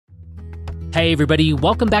Hey everybody,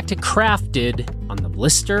 welcome back to Crafted on the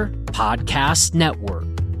Blister Podcast Network.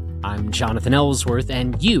 I'm Jonathan Ellsworth,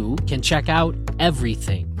 and you can check out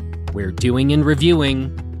everything we're doing and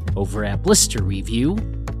reviewing over at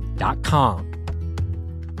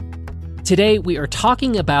blisterreview.com. Today we are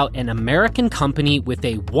talking about an American company with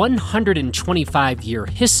a 125-year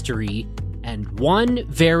history and one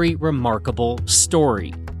very remarkable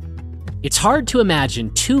story. It's hard to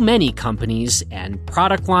imagine too many companies and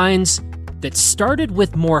product lines that started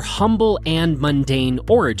with more humble and mundane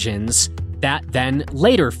origins that then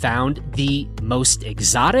later found the most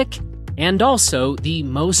exotic and also the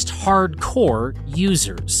most hardcore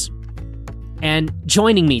users. And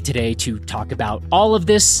joining me today to talk about all of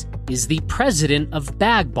this is the president of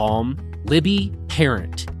Balm, Libby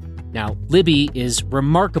Parent. Now, Libby is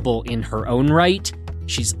remarkable in her own right.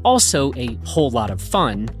 She's also a whole lot of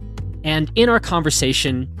fun. And in our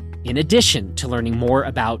conversation, in addition to learning more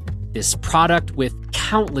about this product with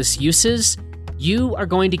countless uses, you are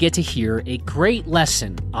going to get to hear a great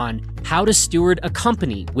lesson on how to steward a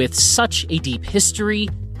company with such a deep history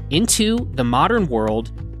into the modern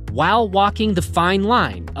world while walking the fine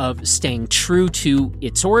line of staying true to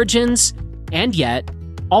its origins and yet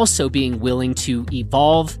also being willing to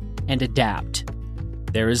evolve and adapt.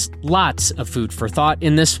 There is lots of food for thought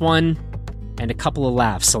in this one, and a couple of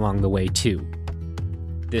laughs along the way too.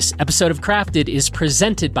 This episode of Crafted is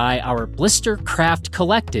presented by our Blister Craft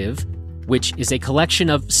Collective, which is a collection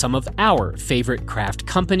of some of our favorite craft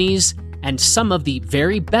companies and some of the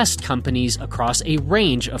very best companies across a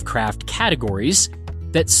range of craft categories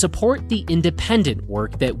that support the independent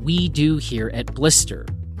work that we do here at Blister.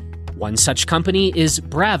 One such company is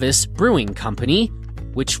Bravis Brewing Company,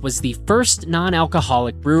 which was the first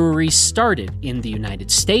non-alcoholic brewery started in the United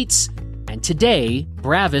States. And today,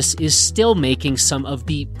 Bravis is still making some of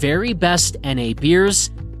the very best NA beers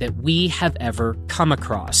that we have ever come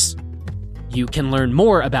across. You can learn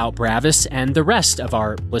more about Bravis and the rest of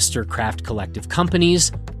our Blister Craft Collective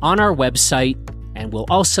companies on our website, and we'll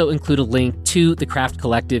also include a link to the Craft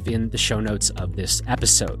Collective in the show notes of this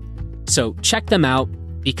episode. So check them out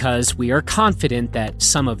because we are confident that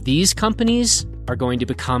some of these companies are going to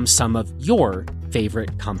become some of your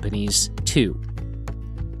favorite companies too.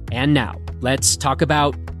 And now, let's talk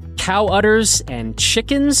about cow udders and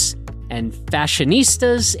chickens and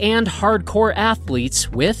fashionistas and hardcore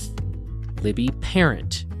athletes with Libby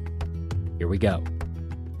Parent. Here we go.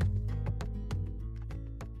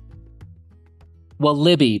 Well,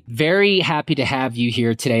 Libby, very happy to have you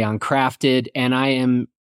here today on Crafted, and I am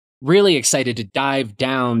really excited to dive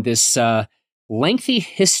down this lengthy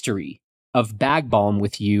history of Balm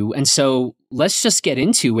with you. And so let's just get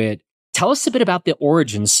into it. Tell us a bit about the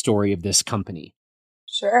origin story of this company.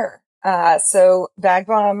 Sure. So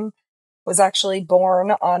Balm was actually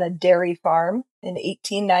born on a dairy farm in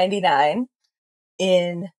 1899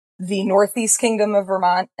 in the Northeast Kingdom of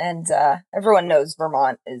Vermont. And everyone knows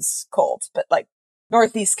Vermont is cold, but like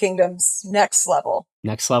Northeast Kingdom's next level.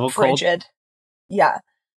 Next level frigid. Cold? Yeah.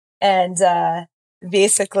 And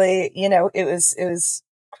basically, it was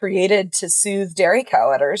created to soothe dairy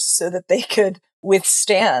cow udders so that they could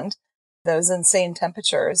withstand those insane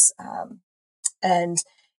temperatures. It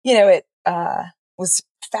was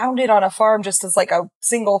founded on a farm just as like a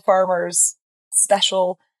single farmer's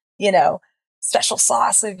special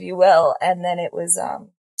sauce, if you will. And then it was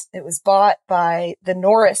bought by the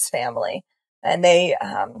Norris family, and they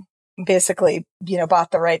basically,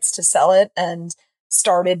 bought the rights to sell it and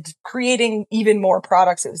started creating even more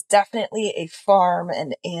products. It was definitely a farm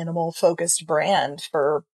and animal focused brand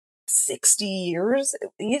for 60 years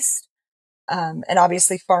at least. And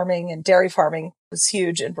obviously farming and dairy farming was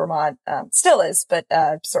huge in Vermont, still is, but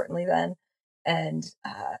certainly then. And,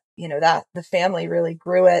 that the family really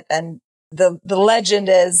grew it. And the legend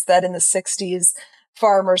is that in the 60s,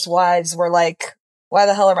 farmers' wives were like, why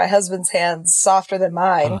the hell are my husband's hands softer than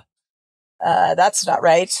mine? That's not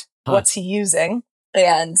right. What's he using?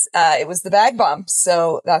 And it was the Balm.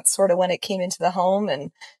 So that's sort of when it came into the home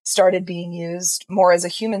and started being used more as a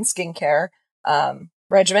human skincare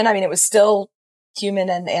regimen. I mean, it was still human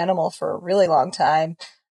and animal for a really long time.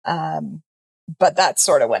 But that's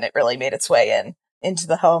sort of when it really made its way into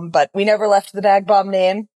the home. But we never left the Balm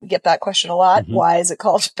name. We get that question a lot. Mm-hmm. Why is it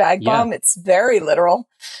called Balm? Yeah. It's very literal,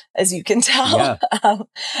 as you can tell. Yeah.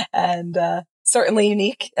 And certainly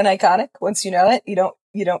unique and iconic. Once you know it, you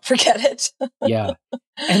don't forget it. Yeah.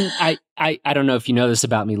 And I don't know if you know this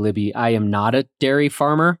about me, Libby. I am not a dairy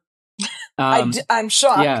farmer. I'm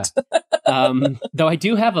shocked. Yeah. Though I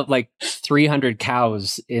do have like 300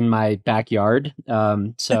 cows in my backyard.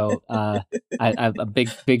 So I'm a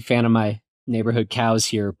big fan of my neighborhood cows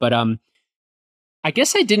here. But I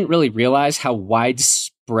guess I didn't really realize how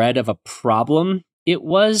widespread of a problem it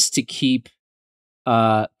was to keep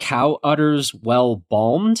cow udders well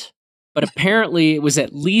balmed, but apparently it was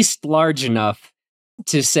at least large enough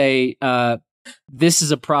to say this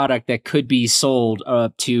is a product that could be sold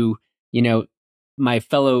to, my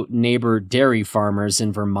fellow neighbor dairy farmers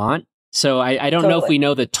in Vermont. So I don't know if we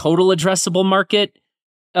know the total addressable market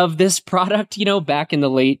of this product, back in the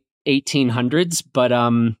late 1800s, but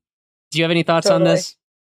do you have any thoughts on this?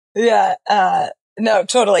 Yeah, no,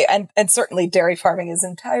 totally. And certainly dairy farming is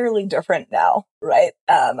entirely different now, right?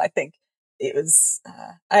 I think it was,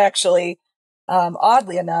 I actually,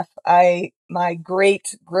 oddly enough, my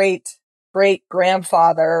great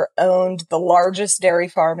grandfather owned the largest dairy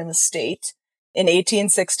farm in the state in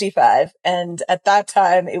 1865. And at that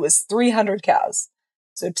time it was 300 cows.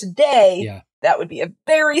 So today that would be a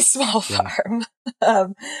very small farm.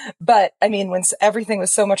 But I mean, when everything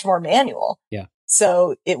was so much more manual. Yeah.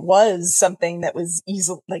 So it was something that was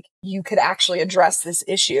easy, like you could actually address this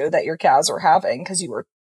issue that your cows were having because you were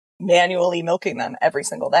manually milking them every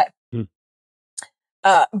single day.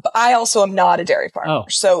 But I also am not a dairy farmer.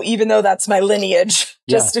 So even though that's my lineage,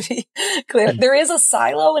 just to be clear, there is a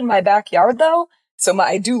silo in my backyard though. So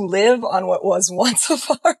I do live on what was once a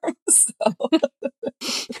farm. So.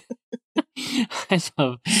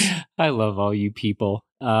 I love all you people.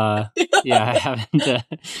 I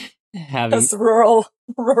haven't us rural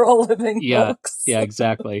living folks. Yeah,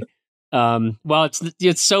 exactly. Well,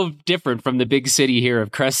 it's so different from the big city here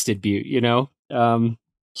of Crested Butte,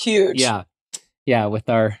 Huge. Yeah, with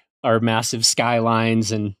our massive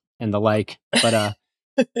skylines and the like. But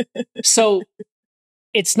so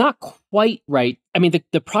it's not quite right. I mean,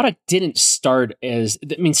 the product didn't start as,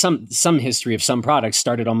 some history of some products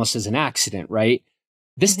started almost as an accident, right?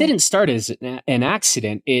 This didn't start as an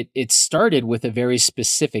accident. It started with a very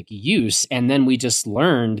specific use. And then we just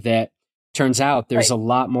learned that turns out there's a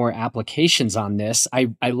lot more applications on this.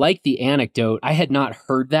 I like the anecdote. I had not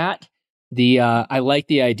heard that. I like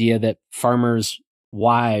the idea that farmers'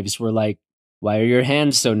 wives were like, "Why are your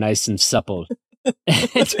hands so nice and supple?"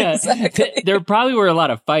 There probably were a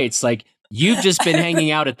lot of fights. Like, you've just been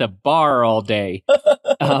hanging out at the bar all day.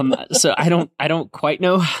 So I don't quite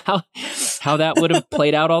know how that would have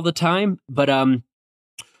played out all the time. But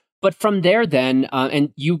from there then,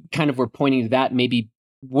 and you kind of were pointing to that, maybe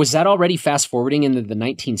was that already fast forwarding into the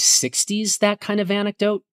 1960s, that kind of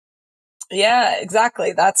anecdote? Yeah,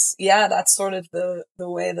 exactly. That's sort of the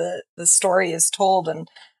way the story is told. And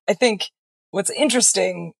I think what's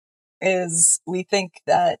interesting is we think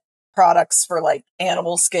that products for like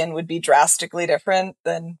animal skin would be drastically different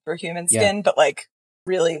than for human skin, but like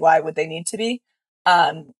really, why would they need to be?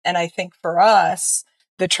 And I think for us,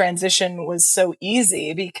 the transition was so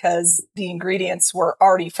easy because the ingredients were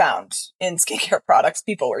already found in skincare products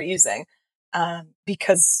people were using,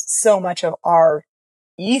 because so much of our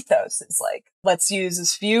ethos is like, let's use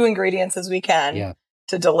as few ingredients as we can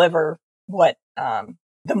to deliver what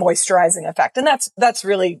the moisturizing effect. And that's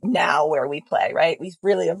really now where we play, right? We've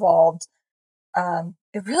really evolved.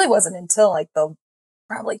 It really wasn't until like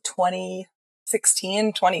probably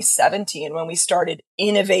 2016, 2017 when we started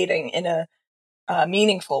innovating in a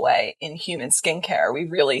meaningful way in human skincare. We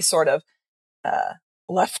really sort of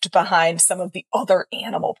left behind some of the other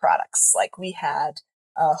animal products. Like we had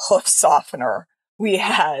hoof softener, we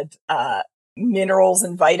had minerals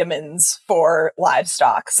and vitamins for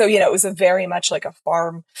livestock. So, it was a very much like a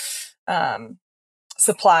farm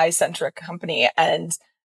supply centric company. And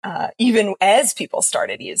even as people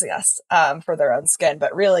started using us for their own skin,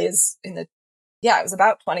 but really it was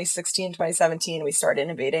about 2016, 2017, we started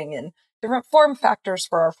innovating in different form factors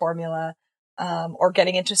for our formula, or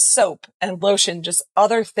getting into soap and lotion, just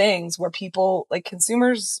other things where people, like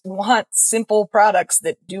consumers, want simple products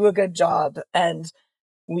that do a good job. And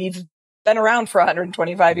we've been around for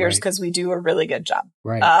 125 years because we do a really good job.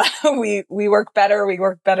 Right. We work better. We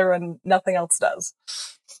work better and nothing else does.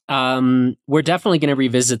 We're definitely going to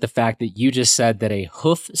revisit the fact that you just said that a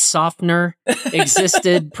hoof softener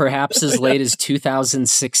existed perhaps as late as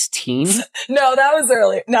 2016. No, that was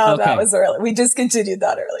early. That was early. We discontinued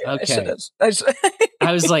that earlier. Okay. I should.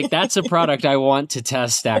 I was like, that's a product I want to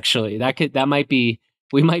test. Actually,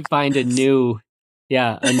 we might find a new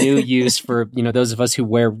use for, those of us who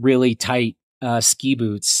wear really tight ski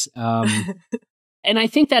boots. And I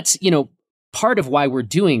think that's, part of why we're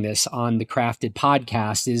doing this on the Crafted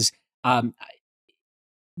podcast is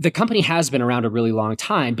the company has been around a really long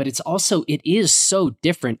time, but it is so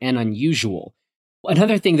different and unusual.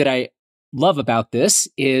 Another thing that I love about this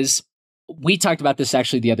is we talked about this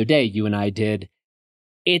actually the other day, you and I did.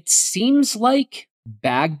 It seems like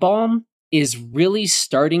Balm is really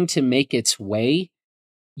starting to make its way.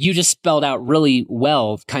 You just spelled out really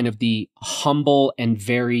well kind of the humble and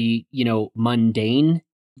very, mundane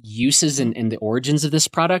uses and the origins of this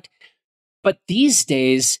product. But these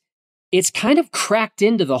days, it's kind of cracked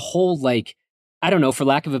into the whole, like, I don't know, for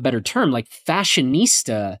lack of a better term, like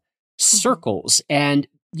fashionista circles. And,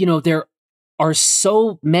 there are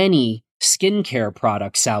so many skincare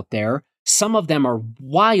products out there. Some of them are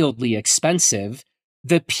wildly expensive.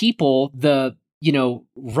 The people,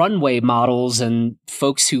 runway models and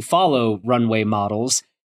folks who follow runway models,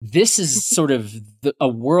 this is sort of a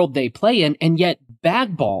world they play in. And yet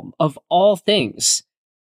Bag Balm, of all things,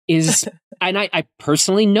 is, and I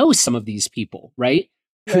personally know some of these people, right?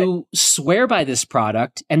 Who swear by this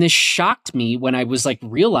product. And this shocked me when I was like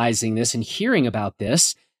realizing this and hearing about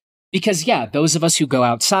this, because those of us who go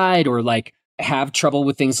outside or like have trouble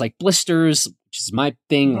with things like blisters, which is my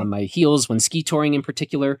thing on my heels when ski touring in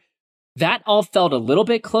particular, that all felt a little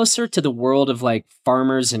bit closer to the world of like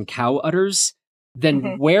farmers and cow udders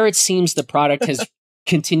than where it seems the product has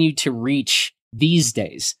continued to reach these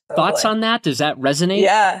days. Totally. Thoughts on that? Does that resonate?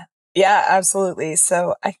 Yeah, absolutely.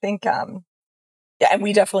 So I think, and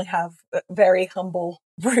we definitely have very humble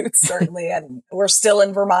roots, certainly. And we're still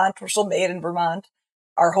in Vermont. We're still made in Vermont.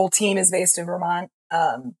 Our whole team is based in Vermont,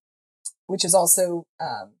 which is also,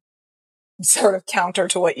 sort of counter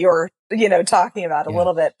to what you're, talking about a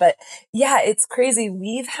little bit. But it's crazy.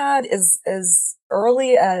 We've had as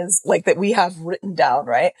early as like that we have written down,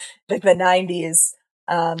 right? Like the 90s.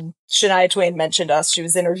 Shania Twain mentioned us. She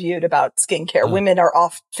was interviewed about skincare.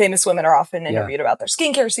 Famous women are often interviewed about their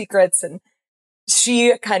skincare secrets. And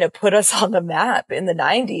she kind of put us on the map in the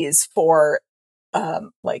 90s for,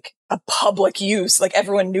 like a public use. Like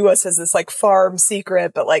everyone knew us as this like farm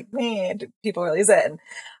secret, but like, man, do people really use it? And,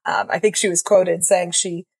 I think she was quoted saying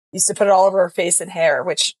she used to put it all over her face and hair,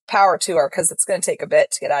 which power to her because it's going to take a bit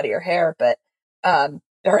to get out of your hair. But, her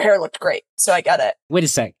hair looked great. So I get it. Wait a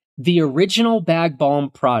sec. The original Bag Balm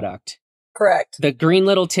product. Correct. The green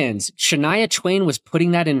little tins. Shania Twain was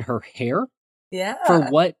putting that in her hair? Yeah. For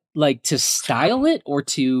what? Like to style it or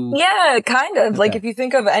to... Yeah, kind of. Okay. Like if you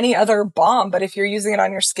think of any other balm, but if you're using it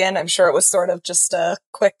on your skin, I'm sure it was sort of just a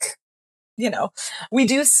quick, we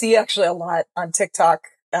do see actually a lot on TikTok,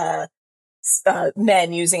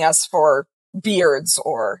 men using us for beards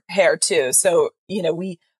or hair too. So,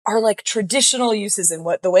 we are like traditional uses and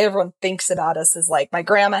the way everyone thinks about us is like, my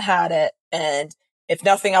grandma had it. And if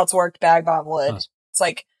nothing else worked, Bag Balm would. It's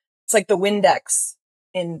like the Windex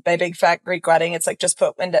in My Big Fat Greek Wedding. It's like, just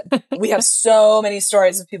put Windex. We have so many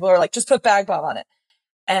stories of people who are like, just put Bag Balm on it.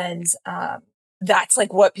 And, that's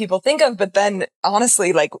like what people think of. But then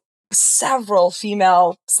honestly, like several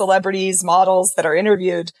female celebrities, models that are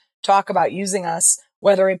interviewed talk about using us,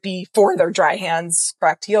 whether it be for their dry hands,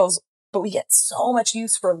 cracked heels, but we get so much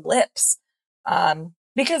use for lips.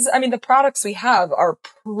 Because the products we have are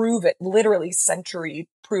proven, literally century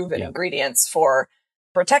proven ingredients for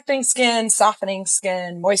protecting skin, softening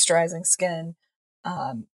skin, moisturizing skin.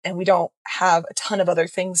 And we don't have a ton of other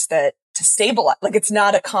things to stabilize. Like it's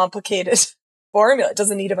not a complicated formula. It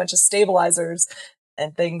doesn't need a bunch of stabilizers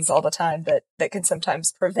and things all the time that can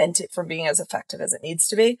sometimes prevent it from being as effective as it needs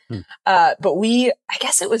to be. But I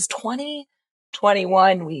guess it was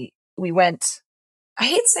 2021. We went, I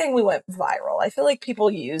hate saying we went viral. I feel like people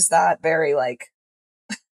use that very like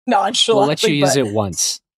nonchalantly. We'll let you use it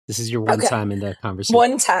once. This is your one time in the conversation.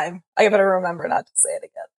 One time. I better remember not to say it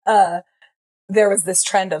again. There was this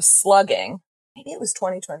trend of slugging. Maybe it was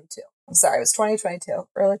 2022. I'm sorry. It was 2022,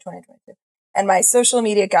 early 2022. And my social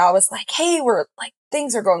media gal was like, hey, we're like,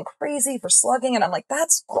 things are going crazy for slugging. And I'm like,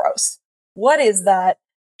 that's gross. What is that?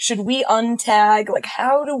 Should we untag? Like,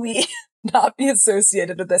 how do we not be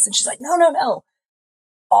associated with this? And she's like, no.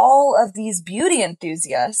 All of these beauty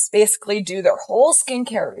enthusiasts basically do their whole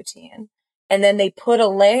skincare routine. And then they put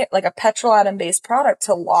like a petrolatum based product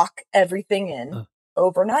to lock everything in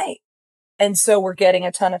overnight. And so we're getting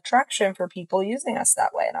a ton of traction for people using us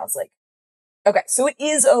that way. And I was like, okay, so it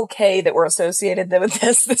is okay that we're associated with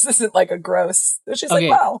this. This isn't like a gross. She's like,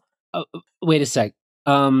 wow. Wait a sec.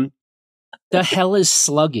 The hell is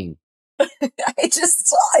slugging?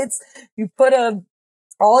 It's you put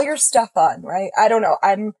all your stuff on, right? I don't know.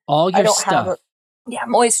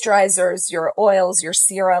 Moisturizers, your oils, your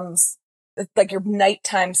serums, like your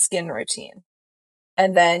nighttime skin routine.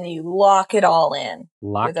 And then you lock it all in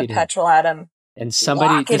with a petrolatum. And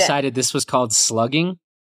somebody decided this was called slugging?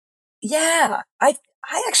 Yeah. I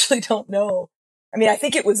actually don't know. I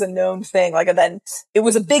think it was a known thing. Like, and then it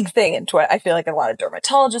was a big thing into it. I feel like a lot of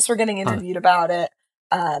dermatologists were getting interviewed about it.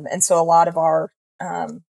 And so a lot of our,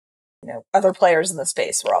 other players in the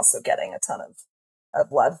space were also getting a ton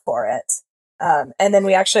of love for it. And then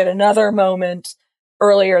we actually had another moment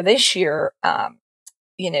earlier this year.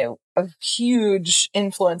 A huge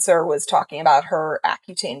influencer was talking about her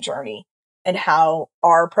Accutane journey and how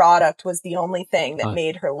our product was the only thing that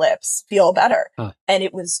made her lips feel better. And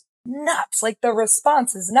it was nuts. Like the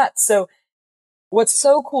response is nuts. So what's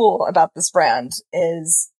so cool about this brand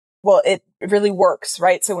is, well, it really works,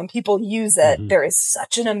 right? So when people use it, there is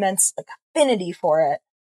such an immense affinity for it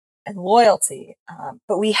and loyalty.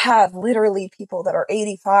 But we have literally people that are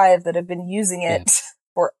 85 that have been using it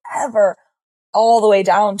forever, all the way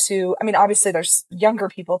down to, I mean, obviously there's younger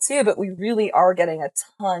people too, but we really are getting a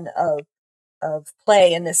ton of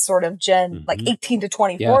play in this sort of like 18 to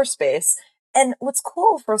 24 space. And what's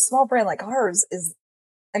cool for a small brand like ours is,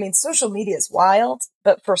 I mean, social media is wild,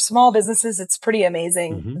 but for small businesses, it's pretty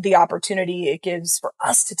amazing the opportunity it gives for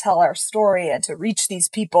us to tell our story and to reach these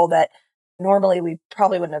people that normally we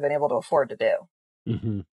probably wouldn't have been able to afford to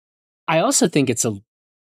do. I also think it's a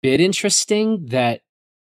bit interesting that,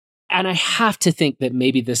 and I have to think that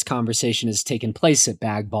maybe this conversation has taken place at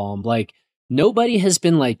Balm. Like, nobody has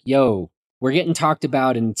been like, yo, we're getting talked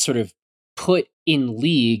about and sort of put in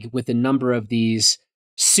league with a number of these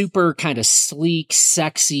super kind of sleek,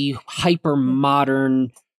 sexy, hyper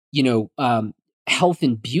modern, health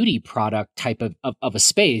and beauty product type of a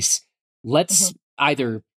space. Let's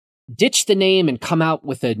either ditch the name and come out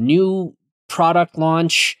with a new product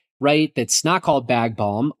launch, right? That's not called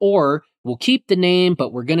Balm, or we'll keep the name,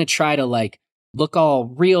 but we're going to try to like look all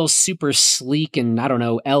real super sleek and I don't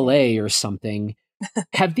know, LA or something.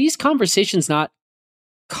 Have these conversations not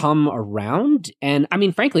come around? And I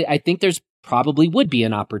mean, frankly, I think there's probably would be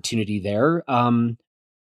an opportunity there.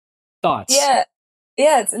 Thoughts? Yeah,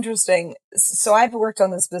 it's interesting. So I've worked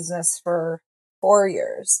on this business for 4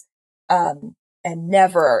 years, and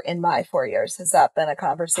never in my 4 years has that been a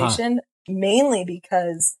conversation, mainly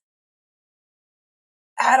because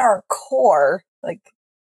at our core, like,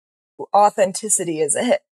 authenticity is a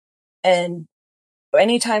hit. And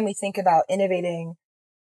anytime we think about innovating,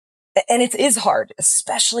 and it is hard,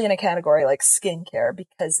 especially in a category like skincare,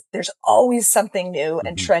 because there's always something new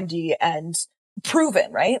and trendy and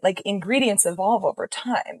proven, right? Like ingredients evolve over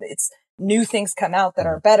time. It's new things come out that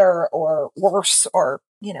are better or worse or,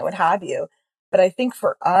 what have you. But I think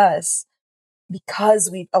for us, because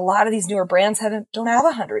a lot of these newer brands don't have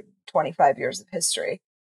 125 years of history.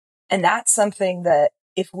 And that's something that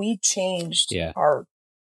if we changed our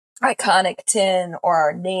iconic tin or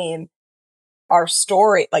our name, our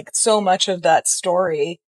story, like so much of that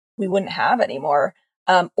story we wouldn't have anymore,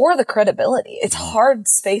 or the credibility. It's hard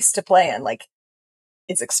space to play in. Like,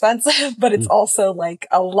 it's expensive, but it's also like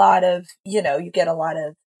a lot of, you get a lot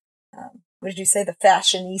of, what did you say? The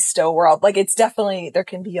fashionista world. Like, it's definitely, there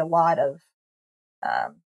can be a lot of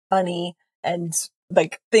money and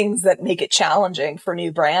like things that make it challenging for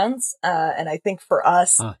new brands. And I think for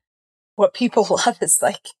us, what people love is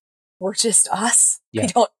like, we're just us. Yeah.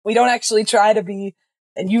 We don't actually try to be,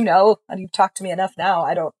 and and you've talked to me enough now.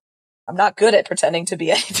 I'm not good at pretending to be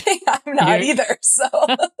anything. I'm not either. So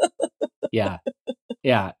yeah.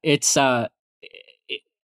 It's, I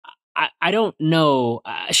don't know.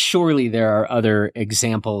 Surely there are other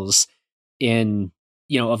examples in,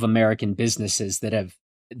 of American businesses that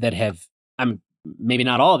have, maybe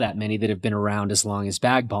not all that many that have been around as long as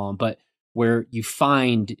Balm, but where you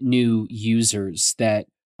find new users that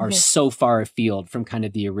are so far afield from kind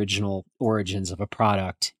of the original origins of a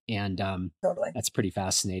product. And totally. That's pretty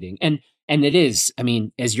fascinating. And it is, I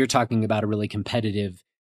mean, as you're talking about a really competitive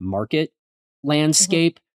market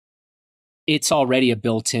landscape, it's already a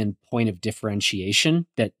built-in point of differentiation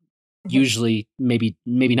that usually maybe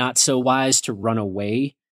not so wise to run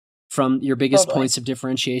away from your biggest points of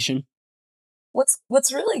differentiation.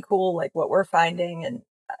 What's really cool, like what we're finding and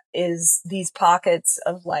is these pockets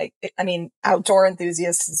of like, I mean, outdoor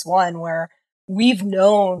enthusiasts is one where we've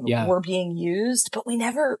known we're being used, but we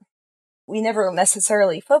never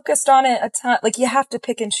necessarily focused on it a ton. Like, you have to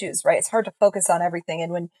pick and choose, right? It's hard to focus on everything.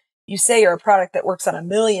 And when you say you're a product that works on a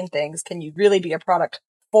million things, can you really be a product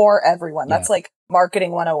for everyone? That's like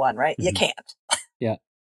marketing 101, right? You can't. Yeah.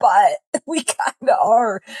 But we kind of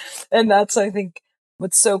are. And that's, I think,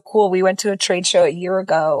 what's so cool. We went to a trade show a year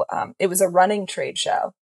ago. It was a running trade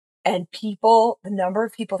show. And the number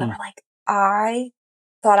of people that were like, I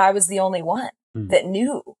thought I was the only one that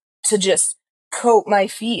knew to just coat my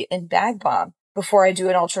feet in Balm before I do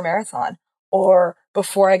an ultra marathon or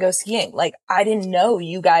before I go skiing. Like, I didn't know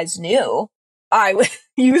you guys knew I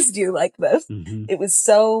used you like this. It was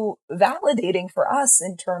so validating for us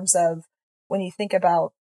in terms of when you think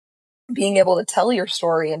about being able to tell your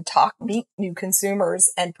story and meet new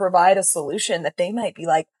consumers and provide a solution that they might be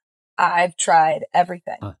like, I've tried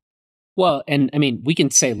everything. Well, and I mean, we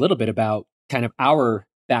can say a little bit about kind of our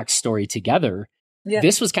backstory together. Yeah.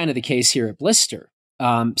 This was kind of the case here at Blister.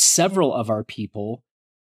 Several of our people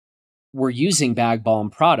were using Bag Balm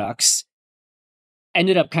products,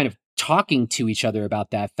 ended up kind of talking to each other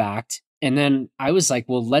about that fact. And then I was like,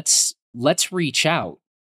 well, let's reach out.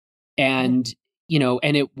 And, you know,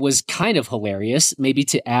 and it was kind of hilarious, maybe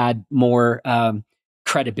to add more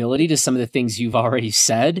credibility to some of the things you've already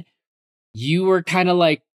said. You were kind of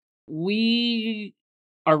like, we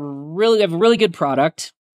have a really good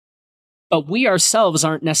product, but we ourselves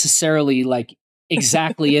aren't necessarily like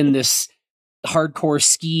exactly in this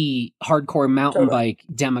hardcore mountain bike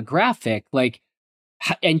demographic. Like,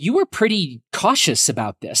 and you were pretty cautious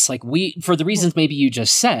about this. Like for the reasons maybe you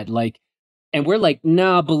just said, like, and we're like,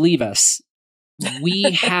 no, believe us. We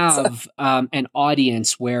have an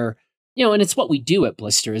audience where, you know, and it's what we do at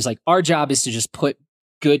Blister is like, our job is to just put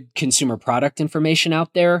good consumer product information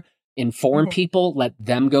out there, inform people, let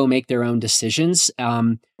them go make their own decisions.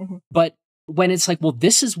 But when it's like, well,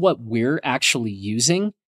 this is what we're actually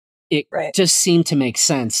using, it just seemed to make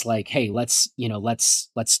sense. Like, hey, let's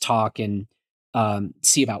talk and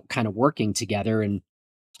see about kind of working together and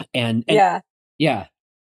yeah.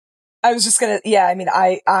 I was just gonna, I mean,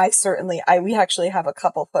 I certainly, we actually have a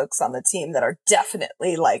couple folks on the team that are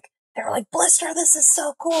definitely like, they were like, Blister, this is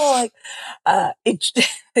so cool. Like,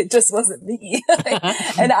 it just wasn't me.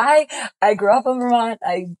 And I grew up in Vermont.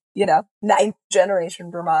 Ninth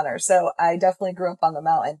generation Vermonter. So I definitely grew up on the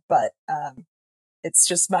mountain, but, it's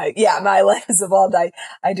just my life has evolved. I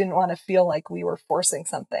didn't want to feel like we were forcing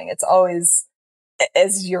something. It's always,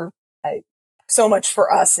 so much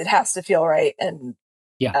for us, it has to feel right. And,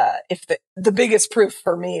 if the biggest proof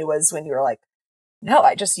for me was when you were like, no,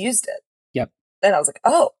 I just used it. Yep. And I was like,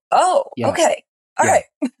 oh, okay. All right.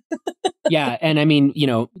 Yeah. And I mean, you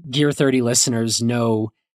know, Gear 30 listeners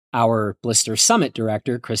know our Blister Summit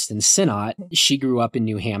director, Kristen Sinnott. She grew up in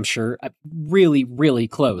New Hampshire, really, really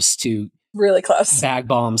close to Bag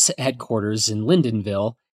Balm's headquarters in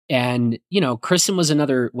Lyndonville. And, you know, Kristen was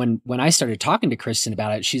another, when I started talking to Kristen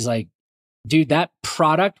about it, she's like, dude, that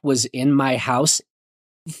product was in my house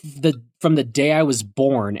from the day I was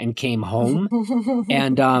born and came home.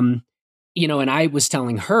 And, you know, and I was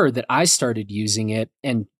telling her that I started using it,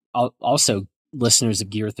 and also listeners of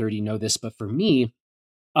Gear 30 know this, but for me,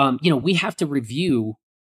 you know, we have to review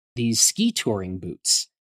these ski touring boots,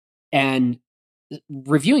 and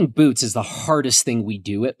reviewing boots is the hardest thing we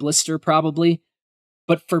do at Blister probably.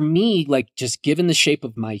 But for me, like, just given the shape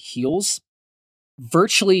of my heels,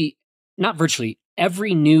 not virtually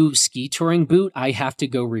every new ski touring boot I have to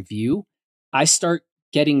go review, I start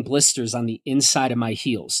getting blisters on the inside of my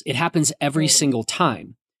heels. It happens every single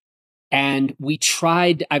time. And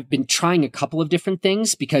I've been trying a couple of different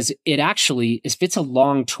things because it actually, if it's a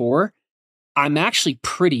long tour, I'm actually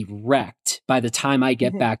pretty wrecked by the time I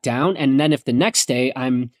get back down. And then if the next day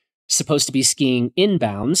I'm supposed to be skiing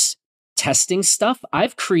inbounds, testing stuff,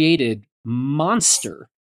 I've created monster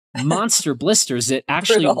blisters that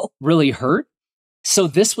actually really hurt. So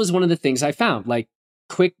this was one of the things I found, like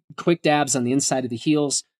quick dabs on the inside of the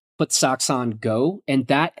heels, put socks on, go. And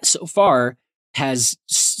that so far has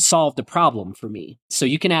solved the problem for me. So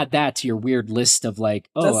you can add that to your weird list of like,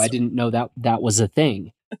 I didn't know that was a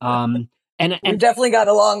thing. And we've definitely got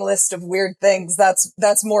a long list of weird things.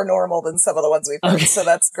 That's more normal than some of the ones we've heard. Okay. So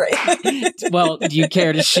that's great. Well, do you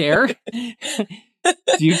care to share?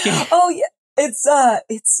 Oh yeah.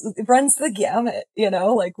 It runs the gamut, you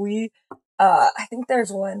know, like I think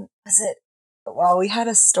there's one, we had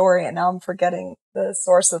a story and now I'm forgetting the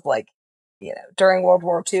source of, like, you know, during World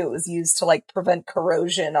War II, it was used to like prevent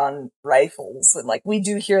corrosion on rifles. And like, we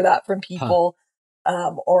do hear that from people,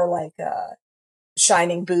 or like,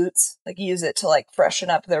 shining boots, like use it to like freshen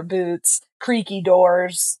up their boots, creaky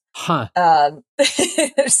doors.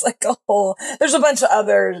 There's like there's a bunch of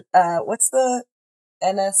other, what's the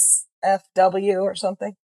NSFW or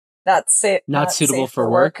something? Not suitable for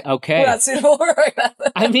work. Okay. Not suitable for work.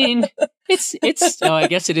 I mean, it's, I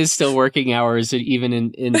guess it is still working hours even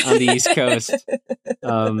on the East Coast.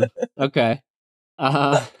 Okay.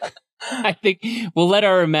 I think we'll let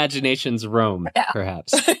our imaginations roam,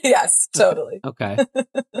 perhaps. Yes, totally. Okay.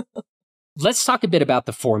 Let's talk a bit about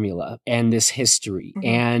the formula and this history.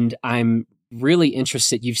 And I'm really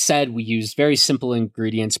interested. You've said we use very simple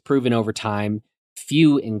ingredients, proven over time,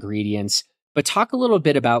 few ingredients, but talk a little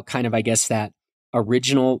bit about kind of, I guess, that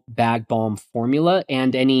original Bag Balm formula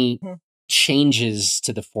and any changes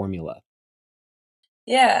to the formula.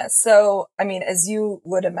 Yeah. So, I mean, as you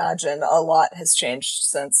would imagine, a lot has changed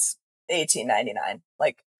since 1899.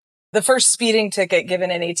 Like the first speeding ticket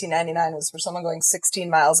given in 1899 was for someone going 16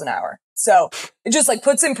 miles an hour. So it just like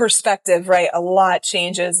puts in perspective, right? A lot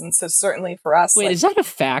changes. And so certainly for us, Wait, like, is that a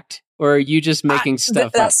fact? Or are you just making stuff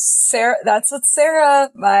up? that's Sarah. That's what Sarah,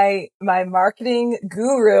 my marketing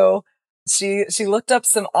guru, she looked up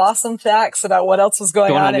some awesome facts about what else was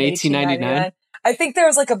going on in in 1899? 1899. I think there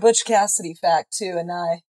was like a Butch Cassidy fact too, and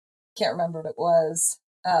I can't remember what it was.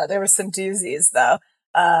 There was some doozies though.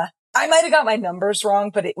 I might have got my numbers wrong,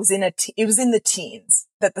 but it was it was in the teens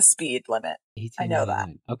that the speed limit. I know that.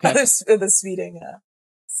 1899. Okay. The speeding,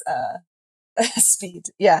 speed.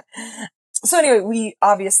 Yeah. So anyway, we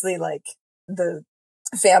obviously like the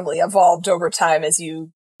family evolved over time as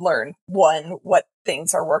you learn what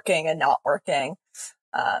things are working and not working.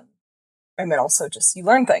 And then also just you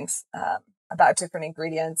learn things, about different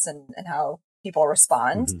ingredients and how people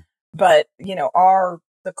respond. Mhm. But, you know,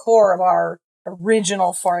 the core of our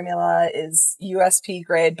original formula is USP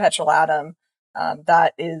grade petrolatum.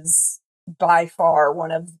 That is by far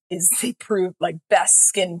is the proved like best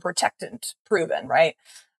skin protectant proven, right?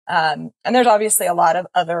 And there's obviously a lot of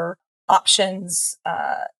other options,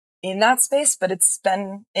 in that space, but it's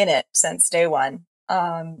been in it since day one.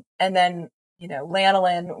 And then, you know,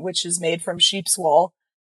 lanolin, which is made from sheep's wool,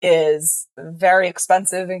 is a very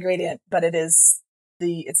expensive ingredient, but it's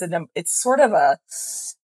sort of a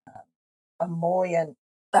emollient,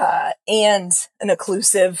 and an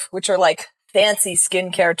occlusive, which are like fancy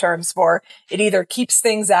skincare terms for it either keeps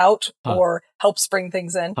things out or helps bring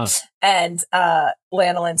things in. And,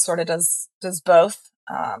 lanolin sort of does both.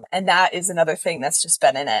 And that is another thing that's just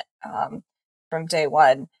been in it, from day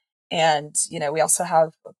one. And, you know, we also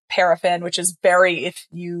have paraffin, which is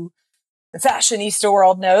the fashionista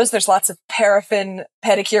world knows there's lots of paraffin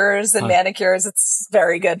pedicures and manicures. It's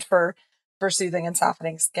very good for soothing and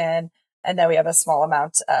softening skin. And then we have a small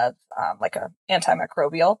amount of, like a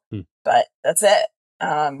antimicrobial, but that's it.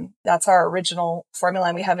 That's our original formula,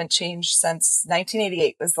 and we haven't changed since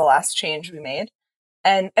 1988 was the last change we made.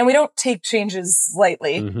 And we don't take changes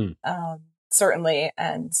lightly, certainly.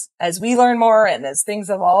 And as we learn more and as things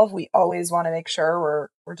evolve, we always want to make sure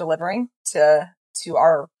we're delivering to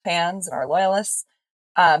our fans and our loyalists.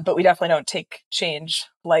 But we definitely don't take change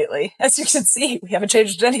lightly. As you can see, we haven't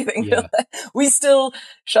changed anything. Yeah. We still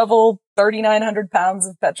shovel 3,900 pounds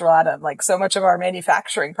of petrolatum. Like so much of our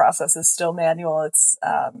manufacturing process is still manual. It's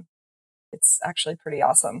actually pretty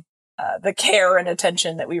awesome. The care and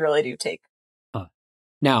attention that we really do take.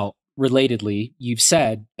 Now, relatedly, you've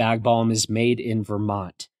said Bag Balm is made in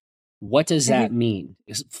Vermont. What does that mean?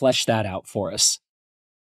 Flesh that out for us.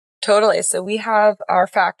 Totally. So we have our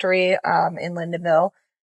factory, in Lindenville,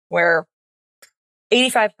 where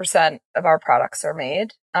 85% of our products are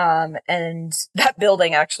made. And that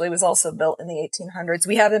building actually was also built in the 1800s.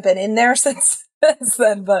 We haven't been in there since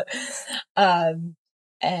then, but,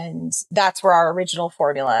 and that's where our original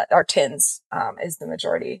formula, our tins, is the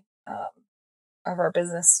majority, of our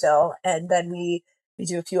business still. And then we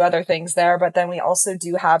do a few other things there, but then we also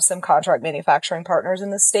do have some contract manufacturing partners in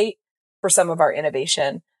the state for some of our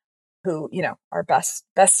innovation who, you know, are best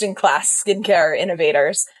in class skincare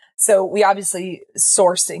innovators. So we obviously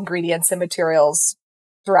source ingredients and materials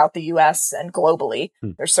throughout the US and globally.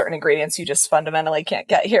 There's certain ingredients you just fundamentally can't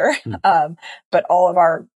get here. But all of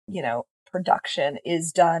our, you know, production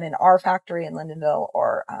is done in our factory in Lindenville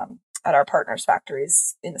or, at our partners'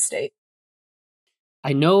 factories in the state.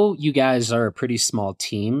 I know you guys are a pretty small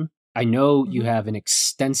team. I know you have an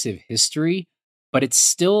extensive history, but it's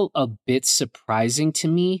still a bit surprising to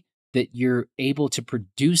me that you're able to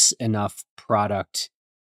produce enough product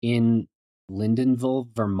in Lindenville,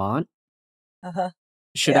 Vermont.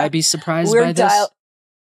 Should I be surprised by this?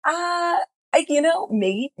 You know,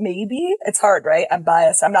 maybe it's hard, right? I'm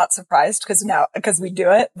biased. I'm not surprised because we do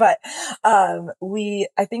it, but,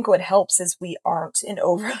 I think what helps is we aren't an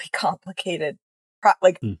overly complicated,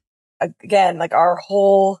 again, like our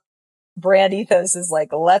whole brand ethos is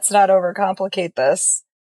like, let's not overcomplicate this.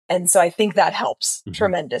 And so I think that helps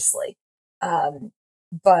tremendously.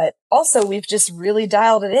 But also we've just really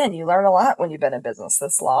dialed it in. You learn a lot when you've been in business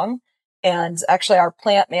this long. And actually our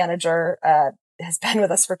plant manager, has been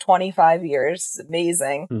with us for 25 years. It's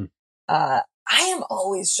amazing. I am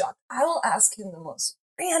always shocked. I will ask him the most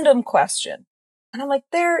random question. And I'm like,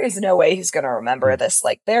 there is no way he's going to remember this,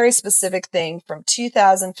 like very specific thing from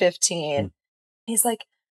 2015. He's like,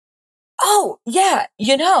 oh yeah,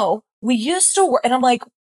 you know, we used to work. And I'm like,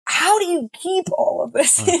 how do you keep all of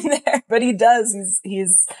this in there? But he does.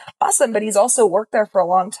 He's awesome, but he's also worked there for a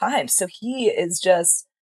long time. So he's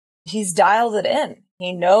dialed it in.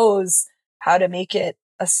 He knows how to make it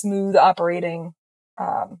a smooth operating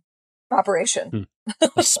operation.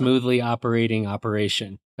 A smoothly operating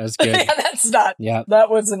operation. That's good. Yeah, that's not. Yeah, that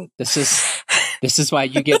wasn't. This is why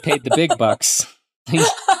you get paid the big bucks. Things.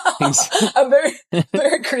 I'm very,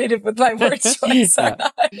 very creative with my word choice.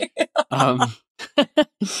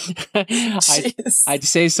 I'd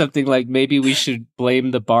say something like, maybe we should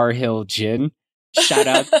blame the Bar Hill Gin. Shout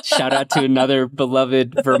out to another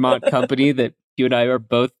beloved Vermont company that you and I are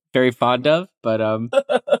both very fond of. But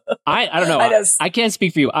I don't know. I can't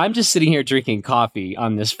speak for you. I'm just sitting here drinking coffee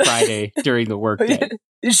on this Friday during the workday.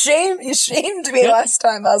 You shamed me last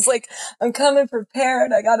time. I was like, I'm coming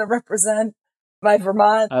prepared. I got to represent my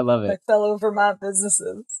Vermont. I love it. My fellow Vermont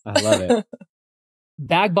businesses. I love it.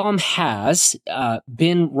 Balm has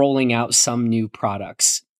been rolling out some new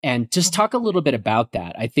products, and just talk a little bit about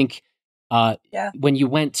that. I think when you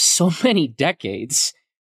went so many decades,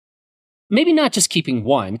 maybe not just keeping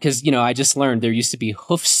one, because I just learned there used to be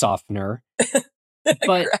hoof softener,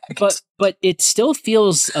 but it still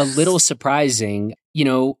feels a little surprising,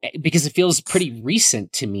 because it feels pretty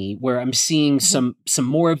recent to me, where I'm seeing some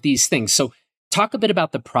more of these things. So talk a bit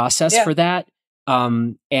about the process for that,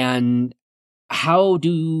 and how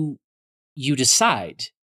do you decide,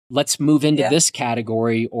 let's move into this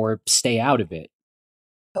category or stay out of it?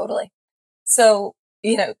 Totally. So,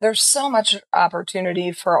 there's so much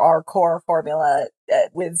opportunity for our core formula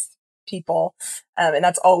with people, and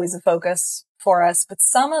that's always a focus for us. But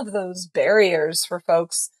some of those barriers for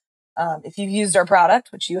folks, if you've used our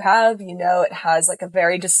product, which you have, it has like a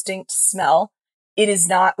very distinct smell. It is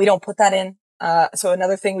not, we don't put that in. So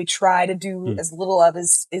another thing we try to do as little of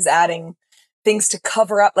is adding things to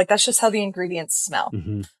cover up. Like, that's just how the ingredients smell.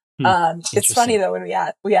 It's funny though,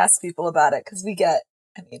 when we ask people about it, because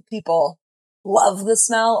people love the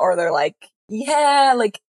smell, or they're like, yeah,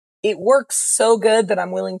 like it works so good that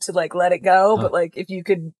I'm willing to like let it go. But like, if you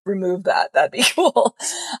could remove that, that'd be cool.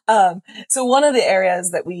 So one of the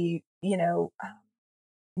areas that we,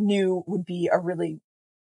 knew would be a really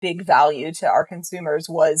big value to our consumers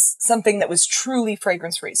was something that was truly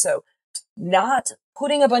fragrance free. So not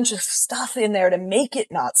putting a bunch of stuff in there to make it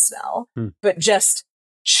not smell, but just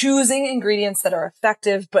choosing ingredients that are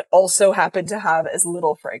effective, but also happen to have as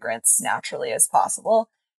little fragrance naturally as possible.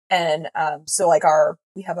 And so like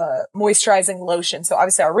we have a moisturizing lotion. So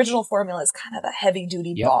obviously our original formula is kind of a heavy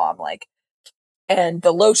duty balm, and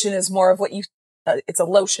the lotion is more of what it's a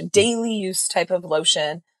lotion, daily use type of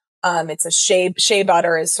lotion. It's a shea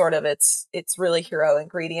butter is sort of its really hero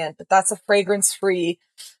ingredient, but that's a fragrance free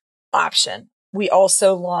option. We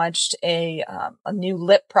also launched a new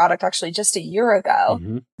lip product actually just a year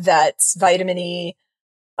ago that's vitamin E.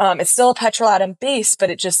 It's still a petrolatum base, but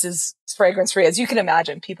it just is fragrance free. As you can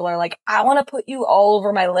imagine, people are like, I want to put you all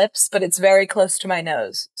over my lips, but it's very close to my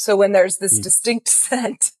nose. So when there's this distinct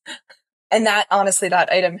scent, and that honestly, that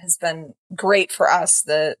item has been great for us.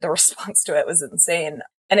 The response to it was insane.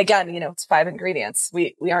 And again, it's 5 ingredients.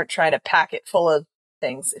 We aren't trying to pack it full of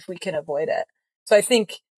things if we can avoid it. So I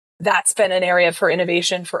think that's been an area for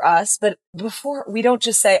innovation for us. But before, we don't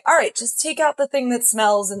just say, all right, just take out the thing that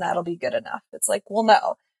smells and that'll be good enough. It's like, well,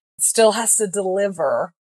 no, it still has to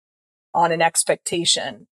deliver on an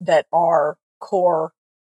expectation that our core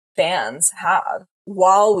fans have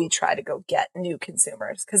while we try to go get new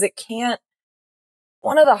consumers. Because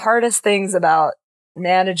one of the hardest things about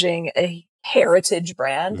managing a heritage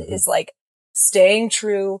brand is like staying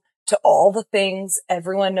true to all the things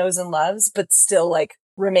everyone knows and loves, but still like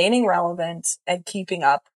remaining relevant and keeping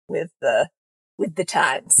up with the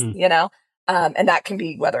times, and that can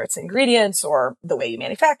be whether it's ingredients or the way you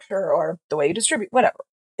manufacture or the way you distribute, whatever.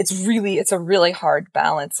 It's a really hard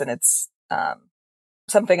balance. And it's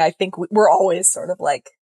something I think we're always sort of like,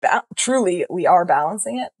 truly we are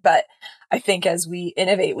balancing it. But I think as we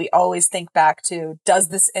innovate, we always think back to, does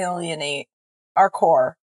this alienate our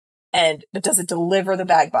core? But does it deliver the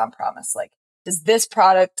Balm promise? Like, does this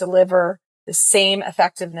product deliver the same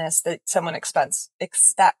effectiveness that someone expects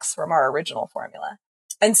from our original formula?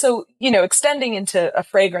 And so, extending into a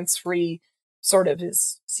fragrance free sort of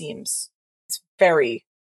it's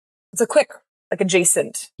a quick, like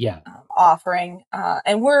adjacent offering.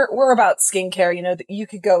 And we're about skincare, that you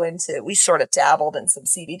could go into. We sort of dabbled in some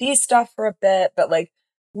CBD stuff for a bit, but like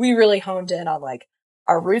we really honed in on like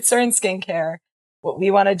our roots are in skincare. What we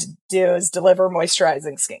wanted to do is deliver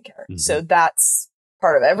moisturizing skincare. So that's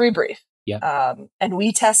part of every brief. And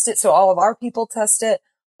we test it. So all of our people test it.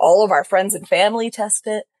 All of our friends and family test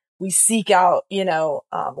it. We seek out,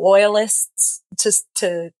 loyalists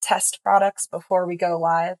to test products before we go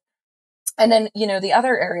live. And then, the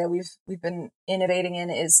other area we've been innovating in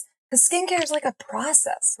is because skincare is like a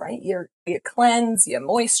process, right? You cleanse, you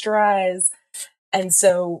moisturize. And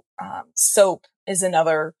so soap is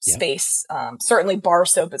another space. Certainly bar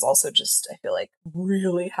soap is also just, I feel like,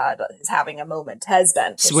 really is having a moment, has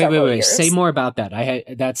been for So several wait. years. Say more about that.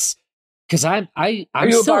 That's because I'm a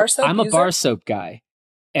bar soap I'm a user? bar soap guy.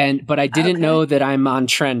 But I didn't know that I'm on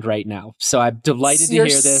trend right now. So I'm delighted to hear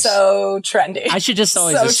this. So trendy. I should just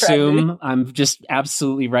always assume I'm just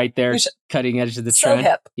absolutely right there, cutting edge of the trend.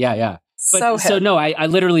 Hip. Yeah. But so no, I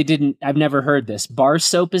literally didn't. I've never heard this. Bar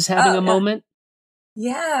soap is having a moment.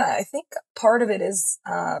 Yeah, I think part of it is,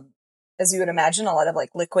 as you would imagine, a lot of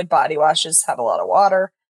like liquid body washes have a lot of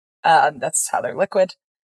water. That's how they're liquid.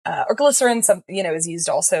 Or glycerin, is used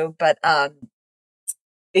also. But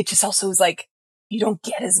it just also is like, you don't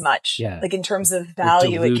get as much. Yeah. Like in terms of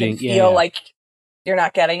value, it can feel like you're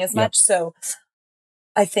not getting as much. So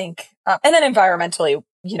I think, and then environmentally,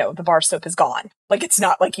 the bar soap is gone. Like it's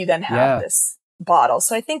not like you then have this bottle.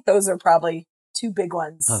 So I think those are probably two big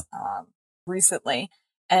ones recently.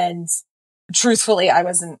 And truthfully, I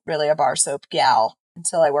wasn't really a bar soap gal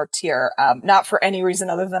until I worked here. Not for any reason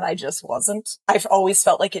other than I just wasn't. I've always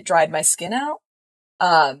felt like it dried my skin out.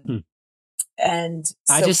 And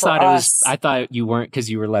so I just thought I thought you weren't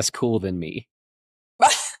because you were less cool than me.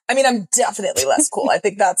 I mean, I'm definitely less cool. I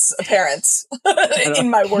think that's apparent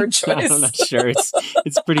in my word choice. I'm not sure.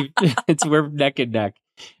 It's pretty, we're neck and neck.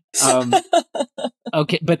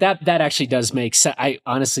 Okay. But that actually does make sense. I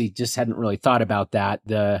honestly just hadn't really thought about that.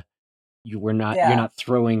 You're not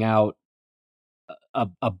throwing out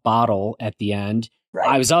a bottle at the end.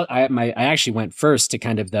 Right. I actually went first to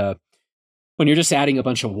kind of when you're just adding a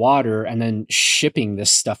bunch of water and then shipping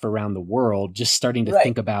this stuff around the world, just starting to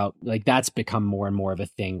think about like that's become more and more of a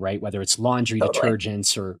thing, right? Whether it's laundry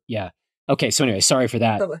detergents or Okay. So anyway, sorry for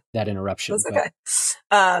that interruption. That's okay.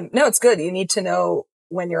 No, it's good. You need to know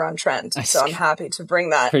when you're on trend. So I'm happy to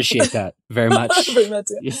bring that. Appreciate that very much. Bring that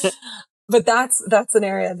too. But that's an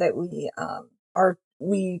area that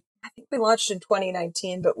I think we launched in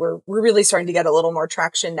 2019, but we're really starting to get a little more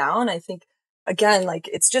traction now. And I think, again, like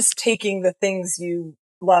it's just taking the things you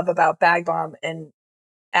love about Bag Balm and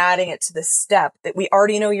adding it to the step that we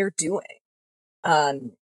already know you're doing.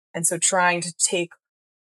 And so trying to take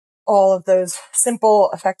all of those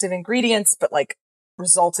simple, effective ingredients, but like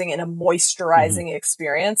resulting in a moisturizing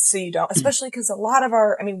experience. So you don't, especially because a lot of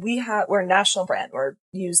we're a national brand. We're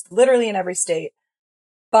used literally in every state,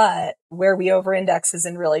 but where we over-index is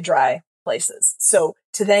in really dry places. So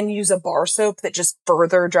to then use a bar soap that just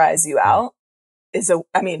further dries you out you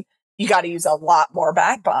got to use a lot more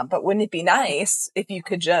Bag Balm, but wouldn't it be nice if you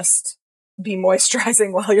could just be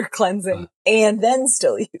moisturizing while you're cleansing and then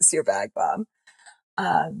still use your Bag Balm?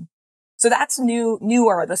 So that's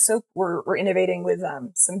newer. The soap we're innovating with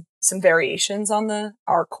some variations on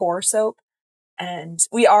our core soap, and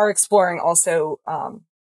we are exploring also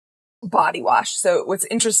body wash. So what's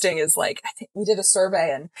interesting is I think we did a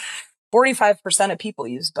survey and 45% of people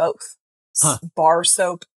use both bar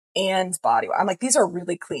soap and body wash. I'm like, these are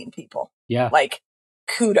really clean people. Yeah. Like,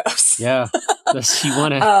 kudos. Yeah. You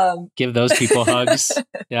want to give those people hugs.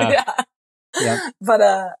 Yeah. But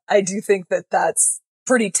I do think that that's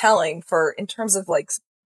pretty telling in terms of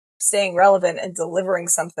staying relevant and delivering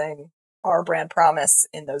something. Our brand promise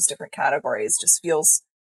in those different categories just feels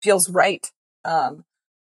right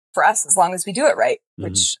for us, as long as we do it right,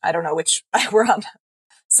 which I don't know we're on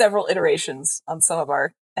several iterations on some of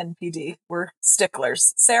our NPD. We're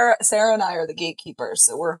sticklers. Sarah and I are the gatekeepers,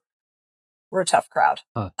 so we're a tough crowd.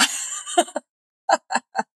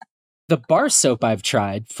 The bar soap I've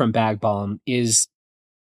tried from Bag Balm is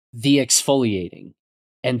the exfoliating,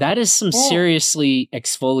 and that is some seriously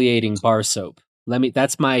exfoliating bar soap.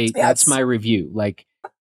 That's my review. Like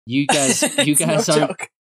you guys are.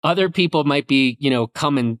 Other people might be,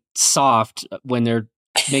 coming soft when they're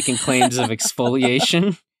making claims of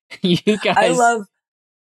exfoliation. You guys,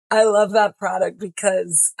 I love that product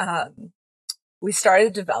because we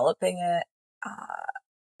started developing it.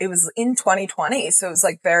 It was in 2020, so it was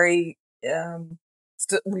very.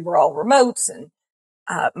 We were all remote, and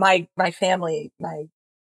my family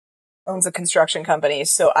owns a construction company,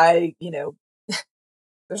 so there's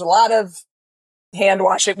a lot of hand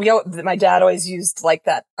washing. My dad always used